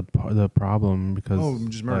solve the problem because Oh,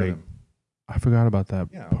 just murder like, them. I forgot about that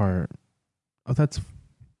Yeah, okay. part. Oh, that's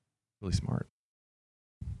Really smart.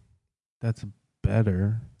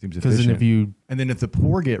 better Seems because then efficient. if you And then if the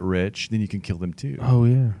poor get rich, then you can kill them too. oh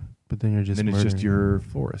yeah, but then you're and just then it's just murdering. your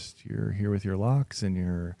forest. You're here with your lox and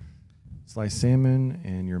your sliced salmon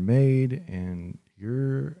and your maid and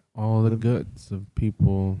your all the guts of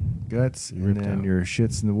people. guts and Ripped then out. your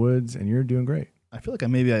shits in the woods, and you're doing great. I feel like I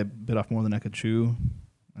bit off more than I could chew.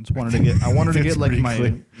 I just wanted to get. I wanted to That's get like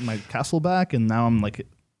pretty my castle back, and now I'm like,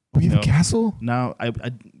 Oh, you have know, a castle? now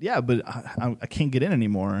yeah, but I can't get in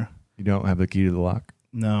anymore. You don't have the key to the lock?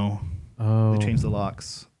 No, Oh, they changed the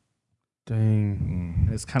locks. dang.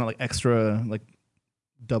 And it's kind of like extra, like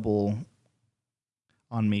double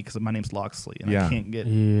on me because my name's Loxley, and Yeah. I can't get.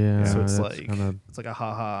 Yeah, So it's that's like kind it's like a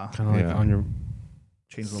haha. of like Yeah. on your.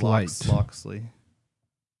 Change the Slight. locks, Loxley.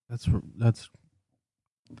 That's.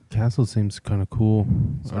 Castle seems kind of cool.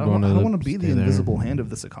 So I'd I don't wanna want to be the stay there. invisible hand of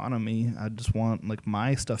this economy. I just want like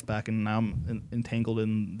my stuff back, and now I'm entangled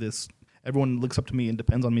in this. Everyone looks up to me and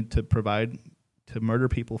depends on me to provide, to murder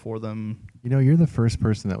people for them. You know, you're the first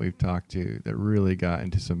person that we've talked to that really got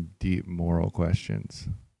into some deep moral questions.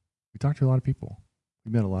 We talked to a lot of people.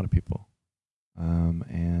 We met a lot of people.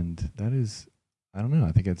 And that is, I don't know,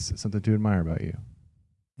 I think it's something to admire about you.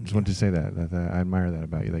 I just wanted to say that I admire that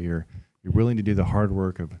about you, that you're willing to do the hard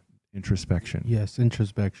work of introspection. Yes,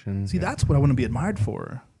 introspection. See, that's what I want to be admired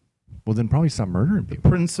for. Well, then probably stop murdering The people.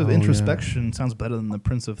 Prince of Oh, yeah. Introspection sounds better than the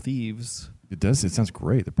Prince of Thieves. It does. It sounds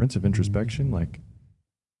great. The Prince of Introspection, like,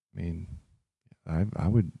 I mean, I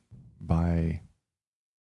would buy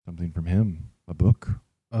something from him, a book.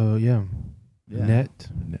 Yeah. Yeah. Net.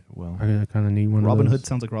 Well, I kind of need one. Robin of Hood those.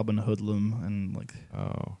 sounds like Robin Hoodlum, and like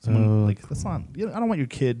oh, someone Oh, like that's not. You know, I don't want your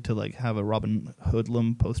kid to like have a Robin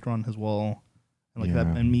Hoodlum poster on his wall, and like that,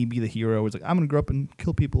 Yeah. and me be the hero. It's like I'm gonna grow up and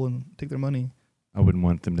kill people and take their money. I wouldn't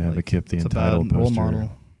want them to have Like, a Kip the It's a Entitled bad role poster.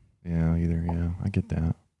 model. Yeah, either. Yeah, I get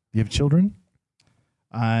that. You have children?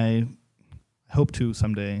 I hope to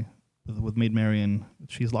someday with Maid Marian.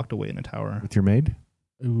 She's locked away in a tower. With your maid?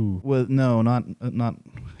 Ooh. Well, no, not.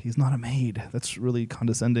 He's not a maid. That's really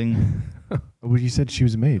condescending. Well, you said she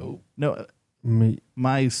was a maid. No, Me.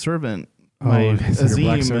 my servant, Oh, my okay, so Your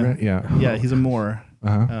black Azim. servant? Yeah. Yeah, he's a Moor.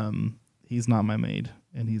 Uh-huh. He's not my maid,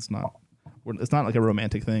 and he's not. It's not like a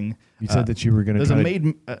romantic thing. You said that you were going to There's try a to...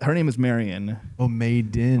 maid. Her name is Marion. Oh,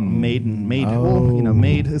 maiden. Maid. Oh. Well, you know,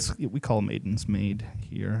 maid. We call maidens maid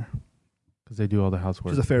here. Because they do all the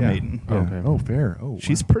housework. She's a fair Yeah. maiden. Yeah. Okay. Oh, fair. Oh,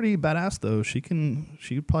 She's wow. pretty badass though.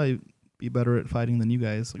 She'd probably be better at fighting than you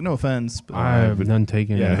guys. Like, no offense, but I have but- none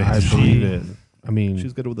taken. yeah, I she- believe it. I mean,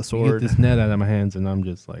 she's good with the you get sword. this net out of my hands, and I'm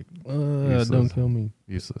just like, Useless. don't kill me.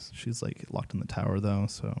 useless. She's like locked in the tower though.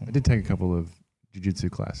 So I did take a couple of jiu-jitsu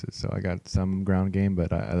classes, so I got some ground game,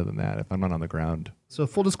 but other than that, if I'm not on the ground... So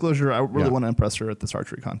full disclosure, I really Yeah. want to impress her at this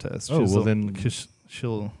archery contest. Oh, She's well a- then- 'cause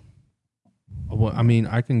she'll. Well, I mean,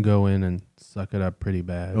 I can go in and suck it up pretty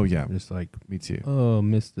bad. Oh, yeah. Just like, Me too. oh,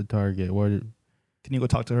 missed the target. What? Can you go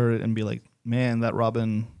talk to her and be like, man, that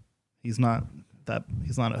Robin, he's not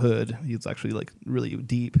a hood. He's actually like really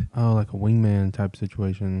deep. Oh, like a wingman type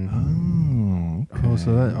situation. Oh, okay. Oh,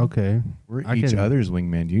 so that okay. We're I each can- other's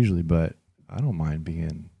wingman usually, but I don't mind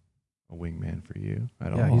being a wingman for you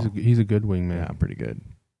at Yeah, all. he's a good wingman. Yeah, I'm pretty good.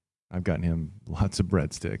 I've gotten him lots of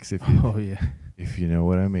breadsticks, Oh yeah, if you know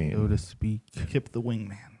what I so mean. to speak. Kip the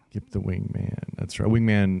wingman. Skip the wingman. That's right.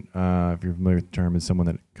 Wingman, if you're familiar with the term, is someone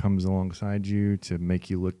that comes alongside you to make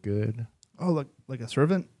you look good. Oh, like a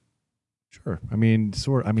servant? Sure. I mean,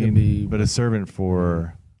 be- but a servant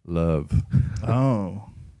for love. Oh.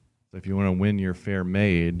 So if you want to win your fair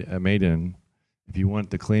maiden, if you want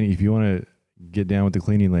to get down with the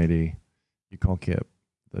cleaning lady, you call Kip.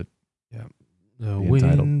 The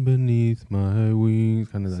Entitled. wind beneath my wings,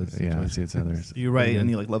 kind of that. Yeah, situation. see, it's others. Do you write Yeah.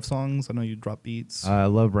 any like love songs? I know you drop beats. I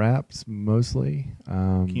love raps mostly.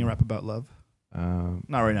 Can you rap about love?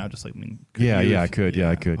 Not right now, just like could Yeah, you yeah, I if- could. Yeah,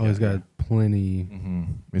 I could. Oh, he's yeah, got plenty. hmm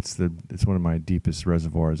It's one of my deepest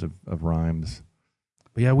reservoirs of rhymes.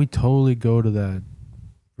 But yeah, we totally go to that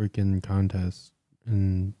freaking contest,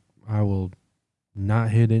 and I will not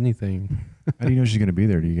hit anything. How do you know she's gonna be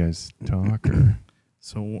there? Do you guys talk? Or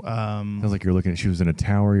So sounds like you're looking. She was in a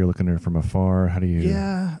tower. You're looking at her from afar. How do you?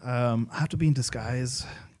 yeah, I have to be in disguise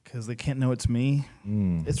because they can't know it's me.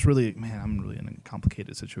 Mm. It's really, man, I'm really in a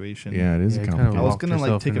complicated situation. Yeah, it is Yeah, a you kinda complicated. I was locked gonna like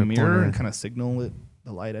yourself take in a a mirror corner. and kind of signal it,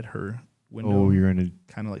 the light at her window. Oh, you're in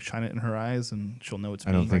a. kind of like shine it in her eyes, and she'll know it's I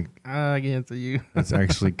me. don't think I can't see you. that's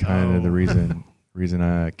actually kind of the Oh. reason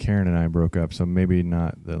Karen and I broke up. So maybe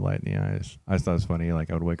not the light in the eyes. I just thought it was funny.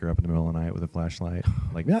 Like I would wake her up in the middle of the night with a flashlight,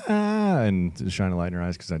 like and just shine a light in her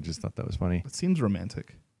eyes because I just thought that was funny. It seems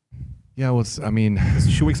romantic. Yeah, well, I mean,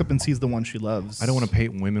 'Cause she wakes up and sees the one she loves. I don't want to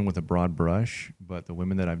paint women with a broad brush, but the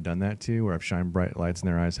women that I've done that to, where I've shined bright lights in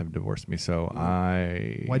their eyes, have divorced me. So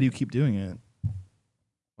Why do you keep doing it?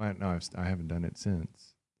 No, I haven't done it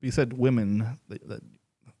since. You said women that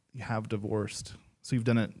you have divorced, so you've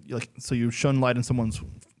done it. So you've shown light in someone's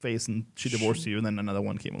face and she divorced you, and then another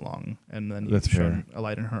one came along, and then you That's shone fair. a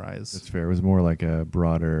light in her eyes. That's fair. It was more like a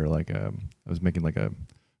broader, I was making like a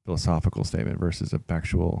philosophical statement versus a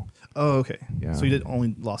factual. Oh, okay. Yeah. So you did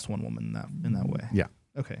only lost one woman in that way. Yeah.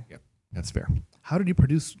 Okay. That's fair. How did you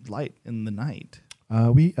produce light in the night? Are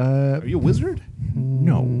Are you a wizard?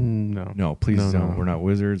 No. No. No, please No, don't. no. We're not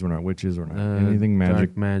wizards. We're not witches. We're not anything magic.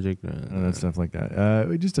 Dark magic. None of that stuff like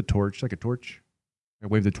that. Just a torch, like a torch. I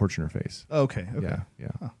waved the torch in her face. Okay. Okay. Yeah,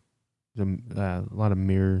 yeah. A lot of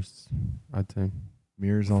mirrors, I'd say.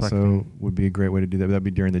 Mirrors also Reflecting. would be a great way to do that. But that'd be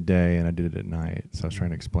during the day, and I did it at night. So I was trying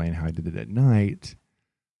to explain how I did it at night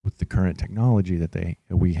with the current technology that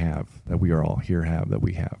we have, that we are all here have, that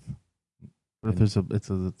we have. But if it's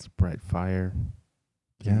a bright fire.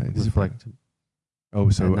 Yeah, it it's reflect. Oh,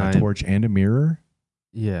 so At a night. torch and a mirror?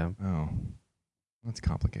 Yeah. Oh, that's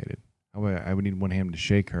complicated. I would need one hand to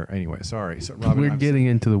shake her. Anyway, sorry. So Robin, We're getting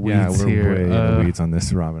into the weeds yeah, we're here. way in the weeds on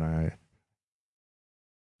this, Robin.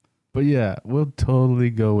 But yeah, we'll totally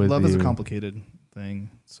go with Love you. is a complicated thing,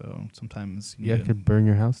 so sometimes Yeah, you it could burn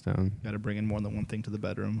your house down. got to bring in more than one thing to the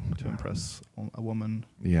bedroom to impress a woman.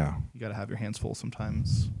 Yeah. You got to have your hands full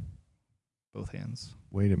sometimes. Both hands.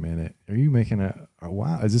 Wait a minute. Are you making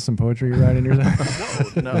wow? Is this some poetry you're writing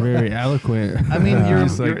yourself? Whoa, no. Very eloquent. I mean,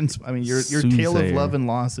 Just like your tale of soothsayer. love and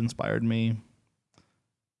loss inspired me.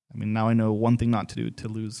 I mean, now I know one thing not to do to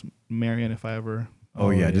lose Marion if I ever. Oh,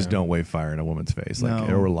 yeah, just don't wave fire in a woman's face, like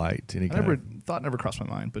No. or light. Any kind Thought never crossed my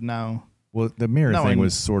mind, but now, well, the mirror No, thing I-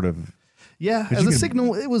 was sort of. yeah, But as you a can-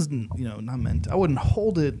 signal, it was not meant. I wouldn't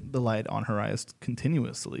hold the light on her eyes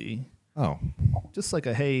continuously. Oh, Just like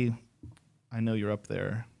a hey, I know you're up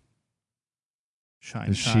there. Shine,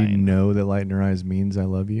 does she shine. know that light in her eyes means I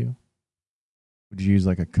love you? Would you use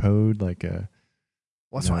like a code, like a?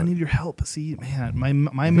 Well, that's why I No. need your help. See, man, my I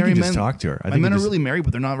think married you just men, talk to her. I my think men you are just- really married,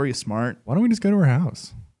 but they're not very smart. Why don't we just go to her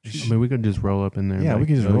house? I mean, we could just roll up in there. and Yeah, be we like,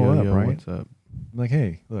 could just yo, roll yo, up, yo, right? What's up? Like,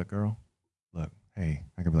 hey, look, girl, look, hey.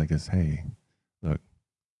 I could be like this. Hey, look,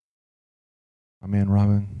 my man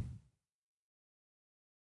Robin,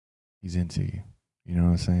 he's into you. You know what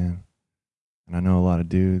I'm saying? And I know a lot of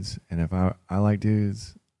dudes, and if I like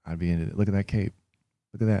dudes, I'd be into it. Look at that cape.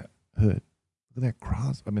 Look at that hood. Look at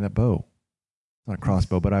that that bow. It's not a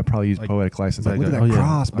crossbow, but I probably use Like- poetic license. like Look at a- that oh, yeah,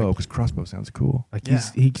 crossbow, like- because crossbow sounds cool. Like Yeah.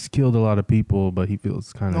 he's killed a lot of people, but he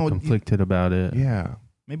feels kind of No, conflicted about it. Yeah.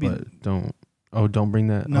 Maybe But don't bring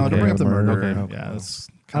that. no, okay. don't bring up the murder. Okay. Yeah, that's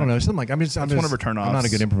I don't know. Something like I'm That's one of her turn-offs. I'm not a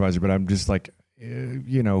good improviser, but I'm just like,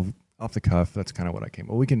 off the cuff. That's kind of what I came.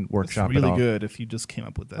 Well, we can It's workshop it. really all. good if you just came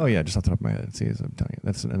up with that. Oh yeah, just off the top of my head. See, as I'm telling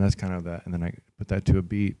you, that's kind of that, and then I put that to a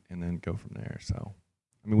beat, and then go from there. So,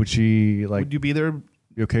 I mean, would she Would you be there?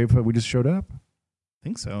 be okay if we just showed up? I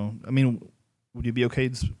think so. I mean, would you be okay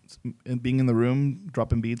being in the room,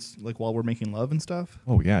 dropping beats like while we're making love and stuff?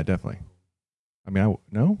 Oh yeah, definitely. I mean,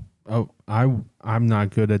 no. Oh, I'm not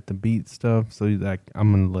good at the beat stuff, so like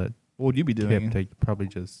I'm gonna let What would you be doing? Kip take probably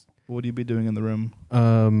just What would you be doing in the room?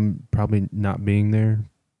 probably not being there,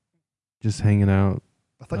 just hanging out.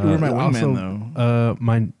 I thought you were my also, wingman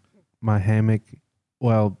though. My hammock.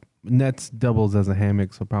 Well, Nets doubles as a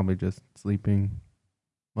hammock, so probably just sleeping,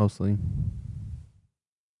 mostly.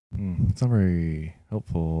 It's not very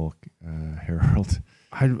helpful, Harold.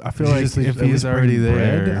 I feel Did you like just if at he's least bring already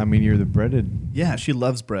bread? there, I mean, you're the breaded. Yeah, she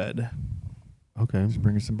loves bread, okay. Just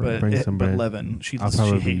bring her some bread. but Bring some bread. leaven. She I'll she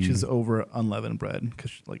probably hates. be- She's over unleavened bread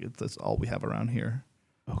because that's all we have around here.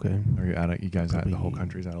 Okay. Are you out? You guys out? The whole Probably-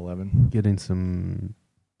 country's at 11. Getting some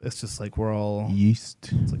It's just like we're all. yeast.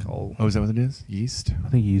 It's like all. Oh, is that what it is? Yeast. I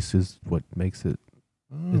think yeast is what makes it.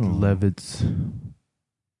 Oh. It levitates.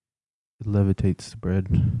 It levitates the bread.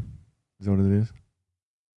 Is that what it is?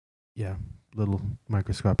 Yeah, little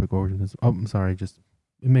microscopic organism. Oh, I'm sorry. Just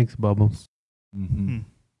it makes bubbles. Mm-hmm.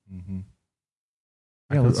 Hmm. Mm-hmm.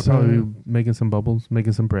 I Yeah, could, let's I'll probably be making some bubbles,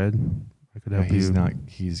 making some bread. I could help he's you. not.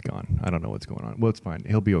 He's gone. I don't know what's going on. Well, it's fine.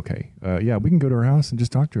 He'll be okay. Yeah, we can go to her house and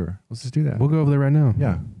just talk to her. Let's just do that. We'll go over there right now.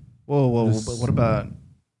 Yeah. Whoa! Just- But what about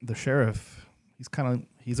the sheriff?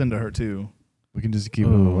 He's into her too. We can just keep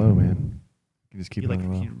it on the Oh. low, man. We can just keep He it on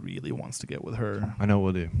the low. he really wants to get with her. I know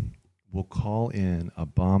what we'll do. We'll call in a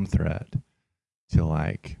bomb threat to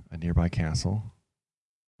like a nearby castle,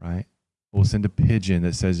 right? We'll send a pigeon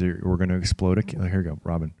that says we're going to explode a. Here we go,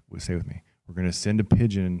 Robin. Stay with me. We're going to send a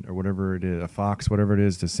pigeon or whatever it is, a fox, whatever it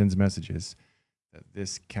is, to send messages that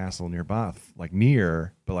this castle nearby, like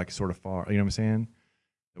near, but like sort of far. You know what I'm saying?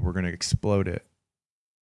 That we're going to explode it,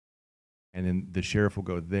 and then the sheriff will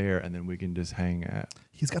go there, and then we can just hang at.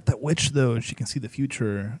 He's got that witch though, and she can see the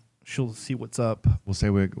future. She'll see what's up. We'll say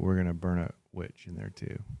we're going to burn a witch in there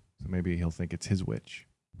too. So maybe he'll think it's his witch.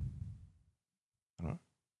 I don't know.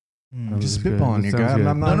 Mm. Oh, Just that's good. spitballing That here, sounds guy. good.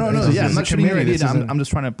 I'm No, not, no. this Yeah, I'm is a not shooting your committee. idea. This isn't- I'm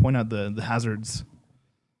just trying to point out the hazards.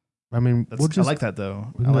 I mean, That's, we'll just I like that though.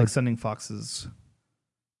 we I can like like- sending foxes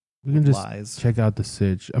we can just lies. check out the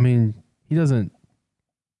sitch. I mean, he doesn't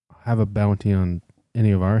have a bounty on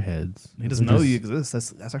any of our heads. He doesn't We're know just- you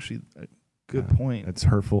exist. That's actually a good Yeah, point. That's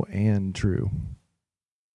hurtful and true.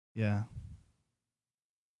 Yeah.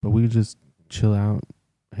 But we could just chill out,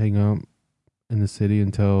 hang out in the city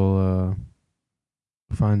until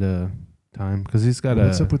find a time, because he's got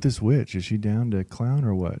What's a. up with this witch? Is she down to clown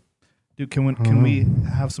or what? Dude, can we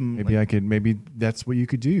have some? Maybe I could. Maybe that's what you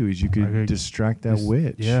could do. Is you could could distract that just-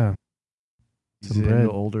 witch. Yeah, Is some it bread.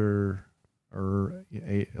 older or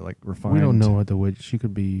like refined? we don't know what the witch. She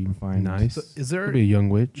could be Refined. nice. So is there? Could be a young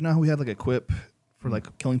witch. You know how we had like a quip for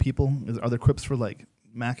like killing people? Are there quips for like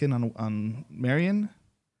macking on Marion?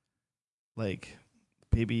 Like,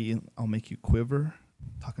 baby, I'll make you quiver.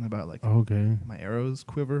 Talking about like Okay. my arrows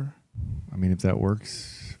quiver. I mean, if that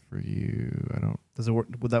works for you, I don't. Does it work?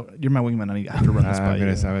 Without you're my wingman. I have to run this by I'm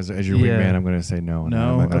gonna you. say, as your Yeah. wingman, I'm gonna say no.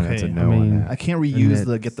 No? That's a Okay. no I on mean, that. I can't And reuse the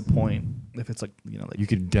that's- get the point if it's like like You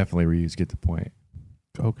could definitely reuse. Get the point.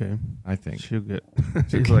 Okay. I think. She'll get.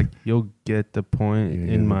 She's like, you'll get the point You'll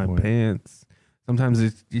get in the my point. pants. Sometimes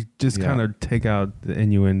it's, you just Yeah. kind of take out the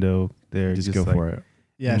innuendo there. Just go like, for it.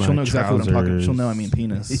 yeah, my she'll know exactly what I'm talking. She'll trousers. know I mean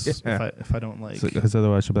penis Yeah. if I don't like. Because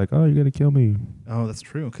otherwise she'll be like, oh, you're gonna kill me. Oh, that's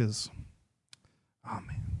true. Because oh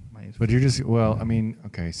man, my But you're just well. I mean,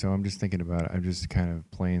 okay. So I'm just thinking about it. I'm just kind of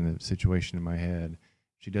playing the situation in my head.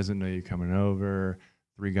 She doesn't know you're coming over.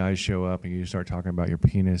 3 guys show up and you start talking about your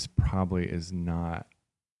penis. Probably is not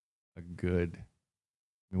a good.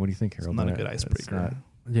 I mean, what do you think, it's Harold? not a That- good that's icebreaker. not-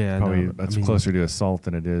 Yeah, Probably no, that's I mean, closer to assault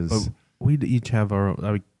than it is. But we'd each have our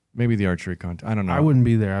own. Maybe the archery contest. I don't know. I wouldn't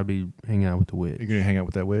be there. I'd be hanging out with the witch. You're gonna hang out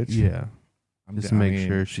with that witch. Yeah, I'm just d- to I make mean,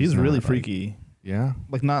 sure She's not, really like- freaky. Yeah,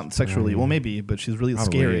 Like not sexually. Yeah. Well, maybe, but she's really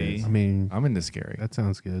Probably scary. is. I mean, I'm into scary. that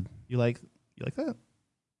sounds good. You like that?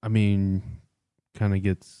 I mean, kind of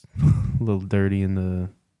gets a little dirty in the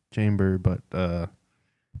chamber, but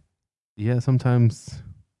yeah, sometimes.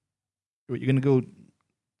 You're gonna go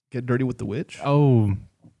get dirty with the witch? Oh,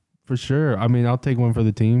 for sure. I mean, I'll take one for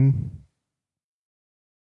the team.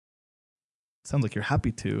 Sounds like you're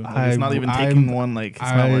happy to. Like, it's not even I'm- taking one. Like it's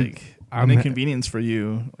not I- like I'm an inconvenience for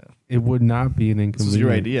you. It would not be an This inconvenience. is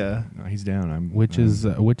your idea. No, he's down. I'm Witches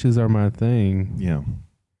are my thing. Yeah.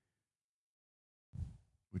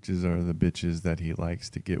 Witches are the bitches that he likes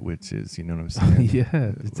to get witches. You know what I'm saying?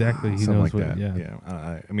 Yeah, exactly. He Something knows like what. that.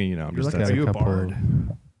 Yeah. I mean, I'm You're just. like, that's are a you a couple- bard?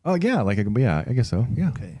 oh yeah, yeah, I guess so. Yeah,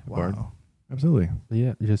 Okay. bard. Wow. absolutely.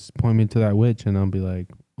 Yeah, just point me to that witch, and I'll be like,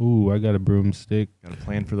 "Ooh, I got a broomstick." Got a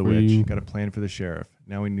plan for the For witch. you. Got a plan for the sheriff.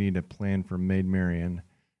 Now we need a plan for Maid Marian,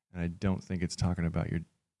 and I don't think it's talking about your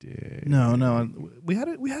dick. No. We had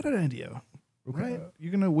an idea. Okay. Right?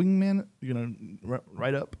 You're gonna wingman. You're gonna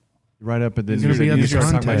write up. Right up, and then It's gonna be you at the start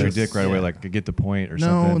talking about your contest. dick right away, Yeah. like get the point or No,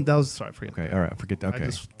 something. that was sorry. Forget. Okay, that. all right, forget that. Okay, I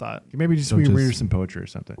just thought. maybe just Don't read her just- some poetry or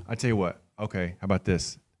something. I tell you what. Okay, how about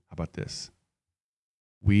this?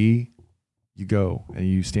 You go and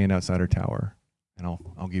you stand outside her tower, and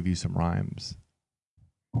I'll give you some rhymes.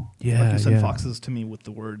 Yeah, Like you send yeah. foxes to me with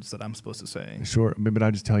the words that I'm supposed to say. Sure, but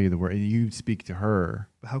I'll just tell you the word, and you speak to her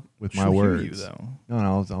How with she'll my hear words. you though? No,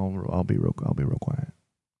 I'll be real quiet.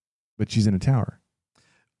 But she's in a tower.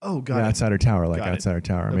 Oh, Yeah, got it. outside her tower, like Got it. outside her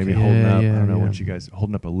tower. Okay. Maybe Yeah, holding up. I yeah, don't know yeah. what you guys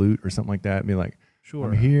holding up a lute or something like that. Be like, Sure.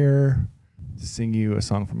 I'm here to sing you a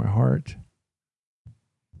song from my heart,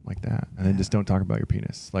 like that, and then Yeah. just don't talk about your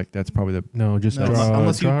penis. Like that's probably the. No, just No, draw,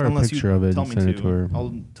 unless you draw her a unless you picture of it tell and me send it to to. her.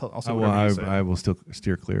 I'll say I, whatever you say. I will still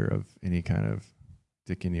steer clear of any kind of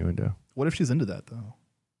dick innuendo. What if she's into that though?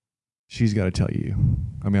 She's got to tell you.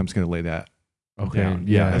 I mean, I'm just gonna lay that. Okay, down.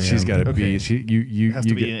 yeah, she's yeah. got to Okay. be. You It has you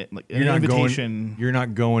to be get, like you're an not going- invitation. you're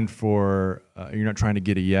not going for. You're not trying to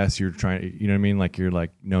get a yes. You're trying. You know what I mean? Like you're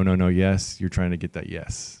like no, yes. You're trying to get that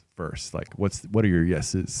yes first. Like what are your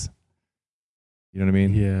yeses? You know what I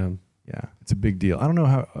mean? Yeah. Yeah, it's a big deal. I don't know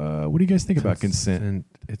how. What do you guys think about consent?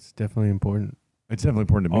 It's definitely important. It's definitely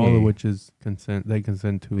important to me. All the witches consent. They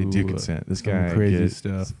consent to. They do consent. This some guy crazy gets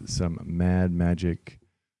stuff. some mad magic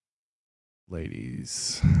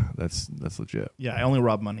ladies. That's legit. Yeah, I only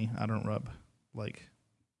rob money. I don't rub like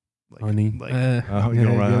Honey. Like, Oh, you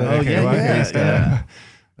don't run. yeah, Okay, yeah, well, yeah, okay, stop. yeah.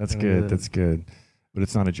 That's Uh, good. That's good. But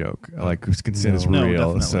it's not a joke. Like consent is No. No, real.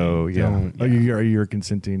 definitely. So yeah. Don't. Oh, are you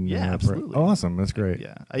consenting? Yeah, per- absolutely. Oh, awesome. That's great.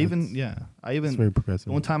 Yeah, I even It's very progressive.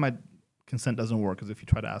 the one time consent doesn't work is if you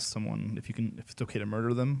try to ask someone if it's okay to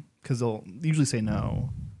murder them, because they'll usually say no,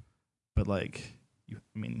 but like I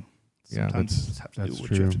mean Yeah, sometimes you just have to do that's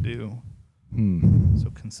what you have to true. do. So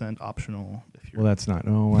consent optional if you're. Well, that's not.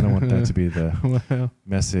 No, I don't want that to be the Well,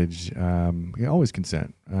 message. Yeah, always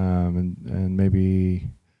consent. And maybe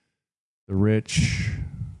the rich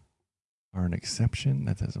are an exception.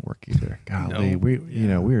 That doesn't work either. Golly,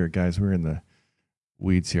 No. we're guys. We're in the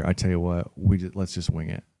weeds here. I tell you what, let's just wing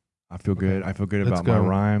it. I feel Okay. good. I feel good Let's about my go.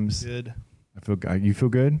 rhymes. Good. You feel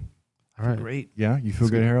good? all right. Great. Yeah, you feel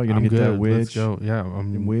Let's good, go. Harold. You gonna I'm get that good. witch? Let's go. Yeah.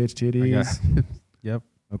 Them witch I got- titties. Yep.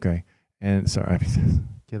 Okay. And sorry,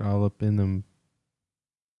 Get all up in them.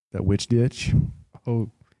 that witch ditch.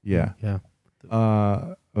 Oh. Yeah. Yeah.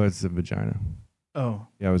 Oh, it's the vagina. Oh,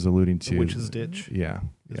 Yeah, I was alluding the to witch's ditch Yeah.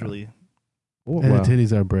 is yeah. really Well, And the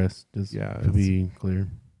titties are breasts. Just yeah, to be clear.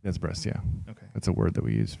 that's breast. Yeah, okay. that's a word that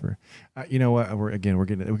we use for. You know what? We're getting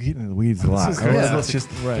in the weeds a lot. just go. Let's, Yeah. let's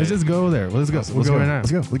just right. Let's just go there. Let's go. Let's We'll go right now.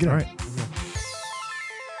 Let's go. We get All it. right.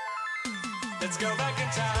 Let's go back in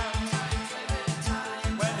time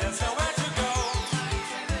when there's nowhere to go.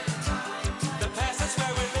 The past is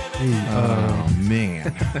where we live in. Oh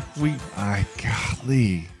man, We.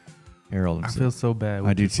 golly, Harold. I feel so bad.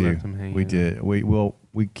 I do just too. left him hanging. We did.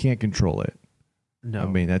 We can't control it. No. I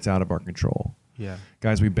mean, that's out of our control. Yeah.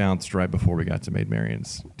 Guys, we bounced right before we got to Maid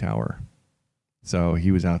Marian's tower. So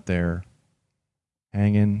he was out there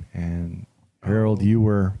hanging, and Harold, you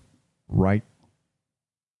were right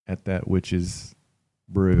at that witch's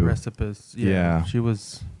brew. Precipice. Yeah. She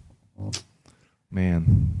was.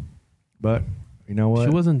 Man. But you know what?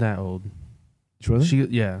 She wasn't that old. She wasn't? She.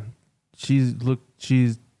 Yeah. She's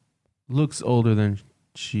looks older than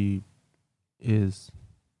she is.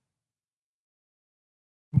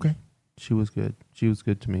 Okay. She was good. She was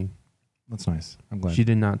good to me. That's nice. I'm glad. She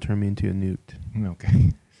did not turn me into a newt.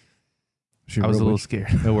 Okay. She I was a real little witch? scared.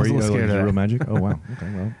 Oh, I were was a you? little scared Is of it that. real magic? Oh, wow.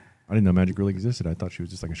 Okay, well. I didn't know magic really existed. I thought she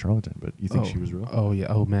was just like a charlatan, but you think she was real? Oh yeah.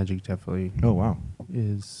 Oh, magic definitely Oh, wow.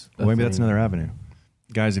 is. Well, maybe that's another avenue.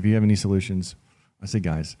 Guys, if you have any solutions, I say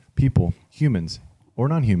guys, people, humans, or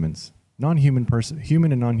non-humans,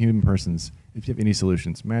 human and non-human persons, if you have any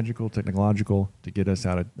solutions, magical, technological, to get us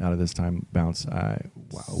out of this time bounce,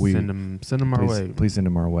 Send them our way. Please send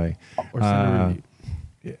them our way. Or send a review.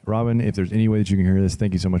 Robin, if there's any way that you can hear this,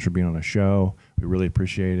 thank you so much for being on the show. We really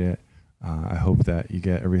appreciate it. I hope that you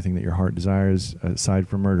get everything that your heart desires, aside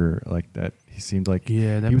from murder. Like that, he seemed like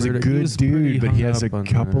Yeah, that he was a murder- good was pretty dude, but he hung has a up on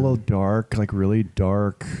couple the- of dark, like really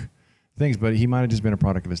dark things. But he might have just been a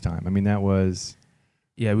product of his time. I mean, that was.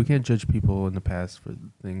 Yeah, we can't judge people in the past for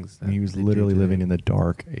things. I mean, he was literally living in the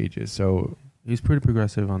dark ages. So He was pretty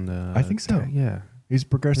progressive on the. I think so. Yeah, he's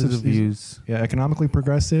progressive. his He's, views. yeah, economically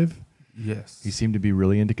progressive. Yes. He seemed to be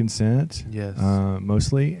really into consent. Yes.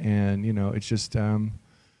 Mostly, and it's just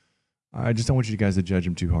I just don't want you guys to judge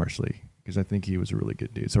him too harshly because I think he was a really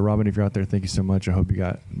good dude. So Robin, if you're out there, thank you so much. I hope you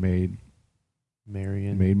got made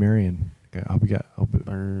Marian. Okay, I hope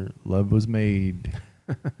love was made.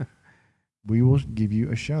 We will give you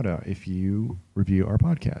a shout out if you review our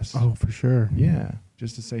podcast. Oh, for sure. Yeah,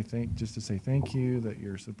 just to say thank you that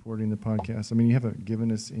you're supporting the podcast. I mean, you haven't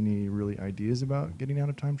given us any really ideas about getting out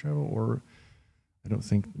of time travel, or I don't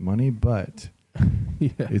think money, but Yeah.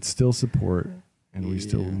 it's still support, and we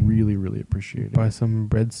still Yeah. really, really appreciate Buy it. some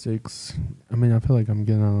breadsticks. I mean, I feel like I'm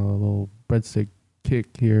getting on a little breadstick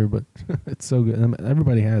kick here, but it's so good. I mean,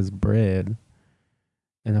 everybody has bread,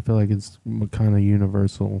 and I feel like it's kind of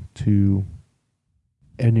universal to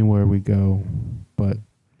anywhere we go. But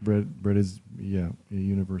Bread is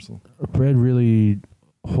universal. bread really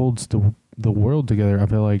holds the world together. I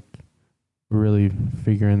feel like we're really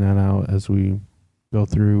figuring that out as we go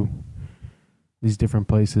through these different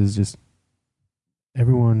places. Just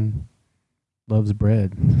everyone loves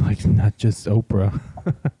bread, like not just Oprah.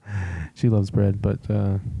 She loves bread, but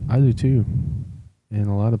I do too. And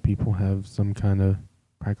a lot of people have some kind of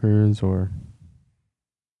crackers or.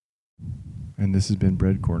 And this has been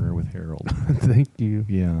Bread Corner with Harold. Thank you.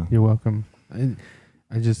 Yeah. You're welcome.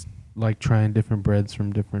 I just like trying different breads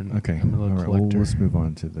from different. Okay. I'm a All little right. Well, collector. let's move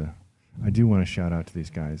on to the. I do want to shout out to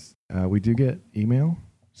these guys. We do get email,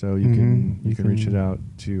 so you Mhm. can reach it out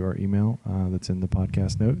to our email that's in the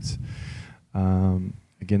podcast notes.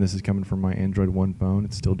 Again, this is coming from my Android One phone.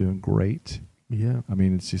 It's still doing great. Yeah. I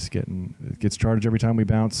mean, it gets charged every time we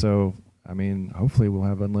bounce. So, I mean, hopefully we'll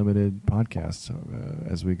have unlimited podcasts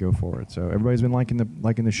as we go forward. So everybody's been liking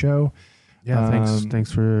the show. Yeah.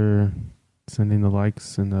 Thanks for sending the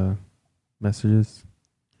likes and the messages.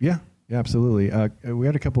 Yeah, absolutely. We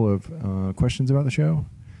had a couple of questions about the show.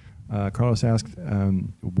 Carlos asked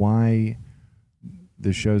why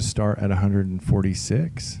the shows start at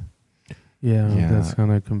 146. Yeah. that's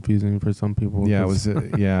kind of confusing for some people. Yeah, it 'cause- was.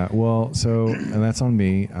 Yeah, well, so and that's on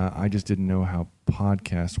me. I just didn't know how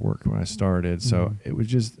podcasts worked when I started, so Mhm. it was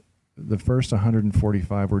just the first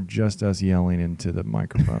 145 were just us yelling into the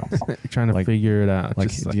microphones, trying to like- figure it out. like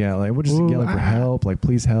just yeah, like we're just "Ooh, yelling for ah." help, like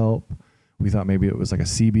please help. We thought maybe it was like a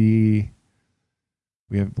CB.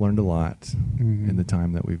 We have learned a lot Mhm. in the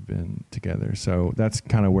time that we've been together. So that's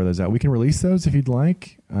kind of where those at. We can release those if you'd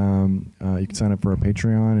like. You can sign up for our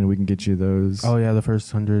Patreon and we can get you those. Oh yeah, the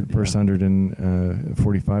first 100. First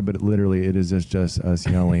 145, but it is just us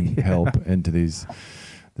yelling Yeah. help into this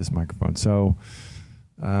microphone. So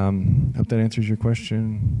hope that answers your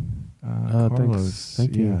question, Thanks. Carlos.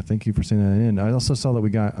 Thank you. Yeah, thank you for sending that in. I also saw that we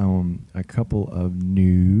got a couple of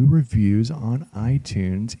new reviews on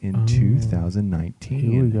iTunes in Oh. 2019.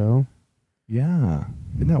 Here we go. Yeah,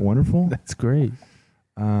 isn't that wonderful? That's great.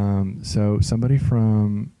 So somebody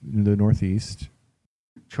from the Northeast,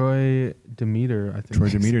 Troy Demeter, I think. Troy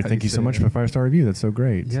is Demeter, how thank you so say much it. for the 5-star review. That's so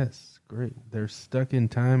great. Yes, great. They're stuck in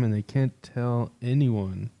time and they can't tell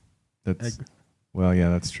anyone. That's well, yeah,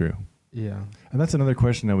 that's true. Yeah. And that's another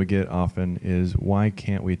question that we get often is why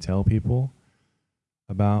can't we tell people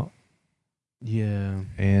about? Yeah.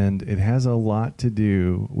 And it has a lot to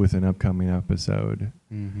do with an upcoming episode.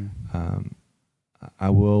 Mm-hmm. I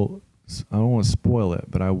don't want to spoil it,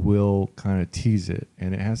 but I will kind of tease it.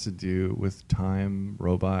 And it has to do with time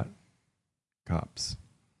robot cops.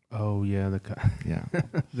 Oh yeah, Yeah.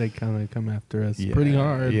 they kind of come after us Yeah, pretty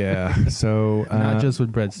hard. Yeah. So Not just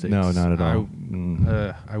with breadsticks. no, not at all.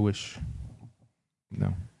 I wish.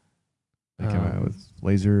 No. They come out Um, with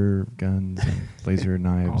laser guns and laser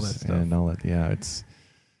knives stuff. and all that. Yeah, it's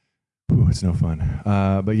no fun.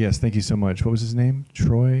 But yes, thank you so much. What was his name?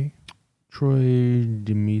 Troy Troy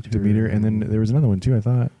Demeter. Demeter. And then there was another one too, I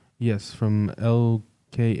thought. Yes, from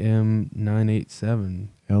LKM 987.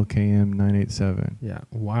 LKM 987. Yeah.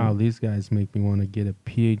 Wow, these guys make me want to get a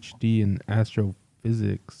PhD in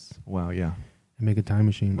astrophysics Wow, yeah. and make a time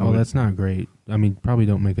machine. I Oh, would- that's not great. I mean, probably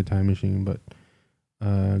don't make a time machine, but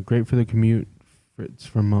great for the commute. Fritz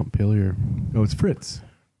from Montpelier. Oh, it's Fritz.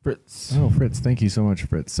 Fritz. Oh, Fritz. Thank you so much,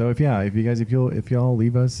 Fritz. So if y'all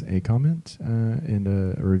leave us a comment and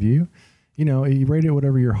a review, you rate it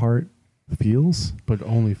whatever your heart feels. But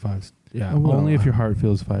only 5. Yeah, Oh, well. only if your heart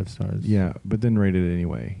feels 5 stars. Yeah, but then rate it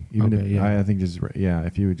anyway. Even Okay, if yeah. I think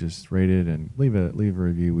if you would just rate it and leave a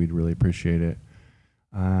review, we'd really appreciate it.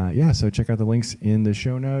 So check out the links in the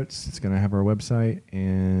show notes. It's going to have our website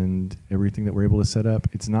and everything that we're able to set up.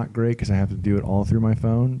 It's not great because I have to do it all through my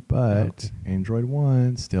phone, but Android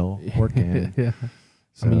One still working. Yeah.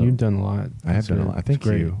 So I mean, you've done a lot. I have It's done a great. lot. Thank It's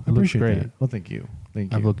great. you. I It looks appreciate great. that. Well, thank you.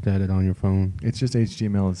 Thank you. I've looked at it on your phone. It's just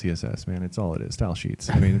HTML and CSS, man. It's all it is. Style sheets.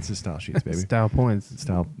 I mean, it's just style sheets, baby. Style points.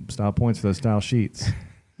 Style points for those style sheets.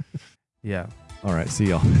 Yeah. All right. See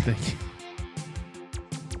y'all. Thank you.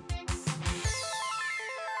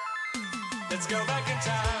 Let's go back in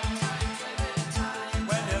time.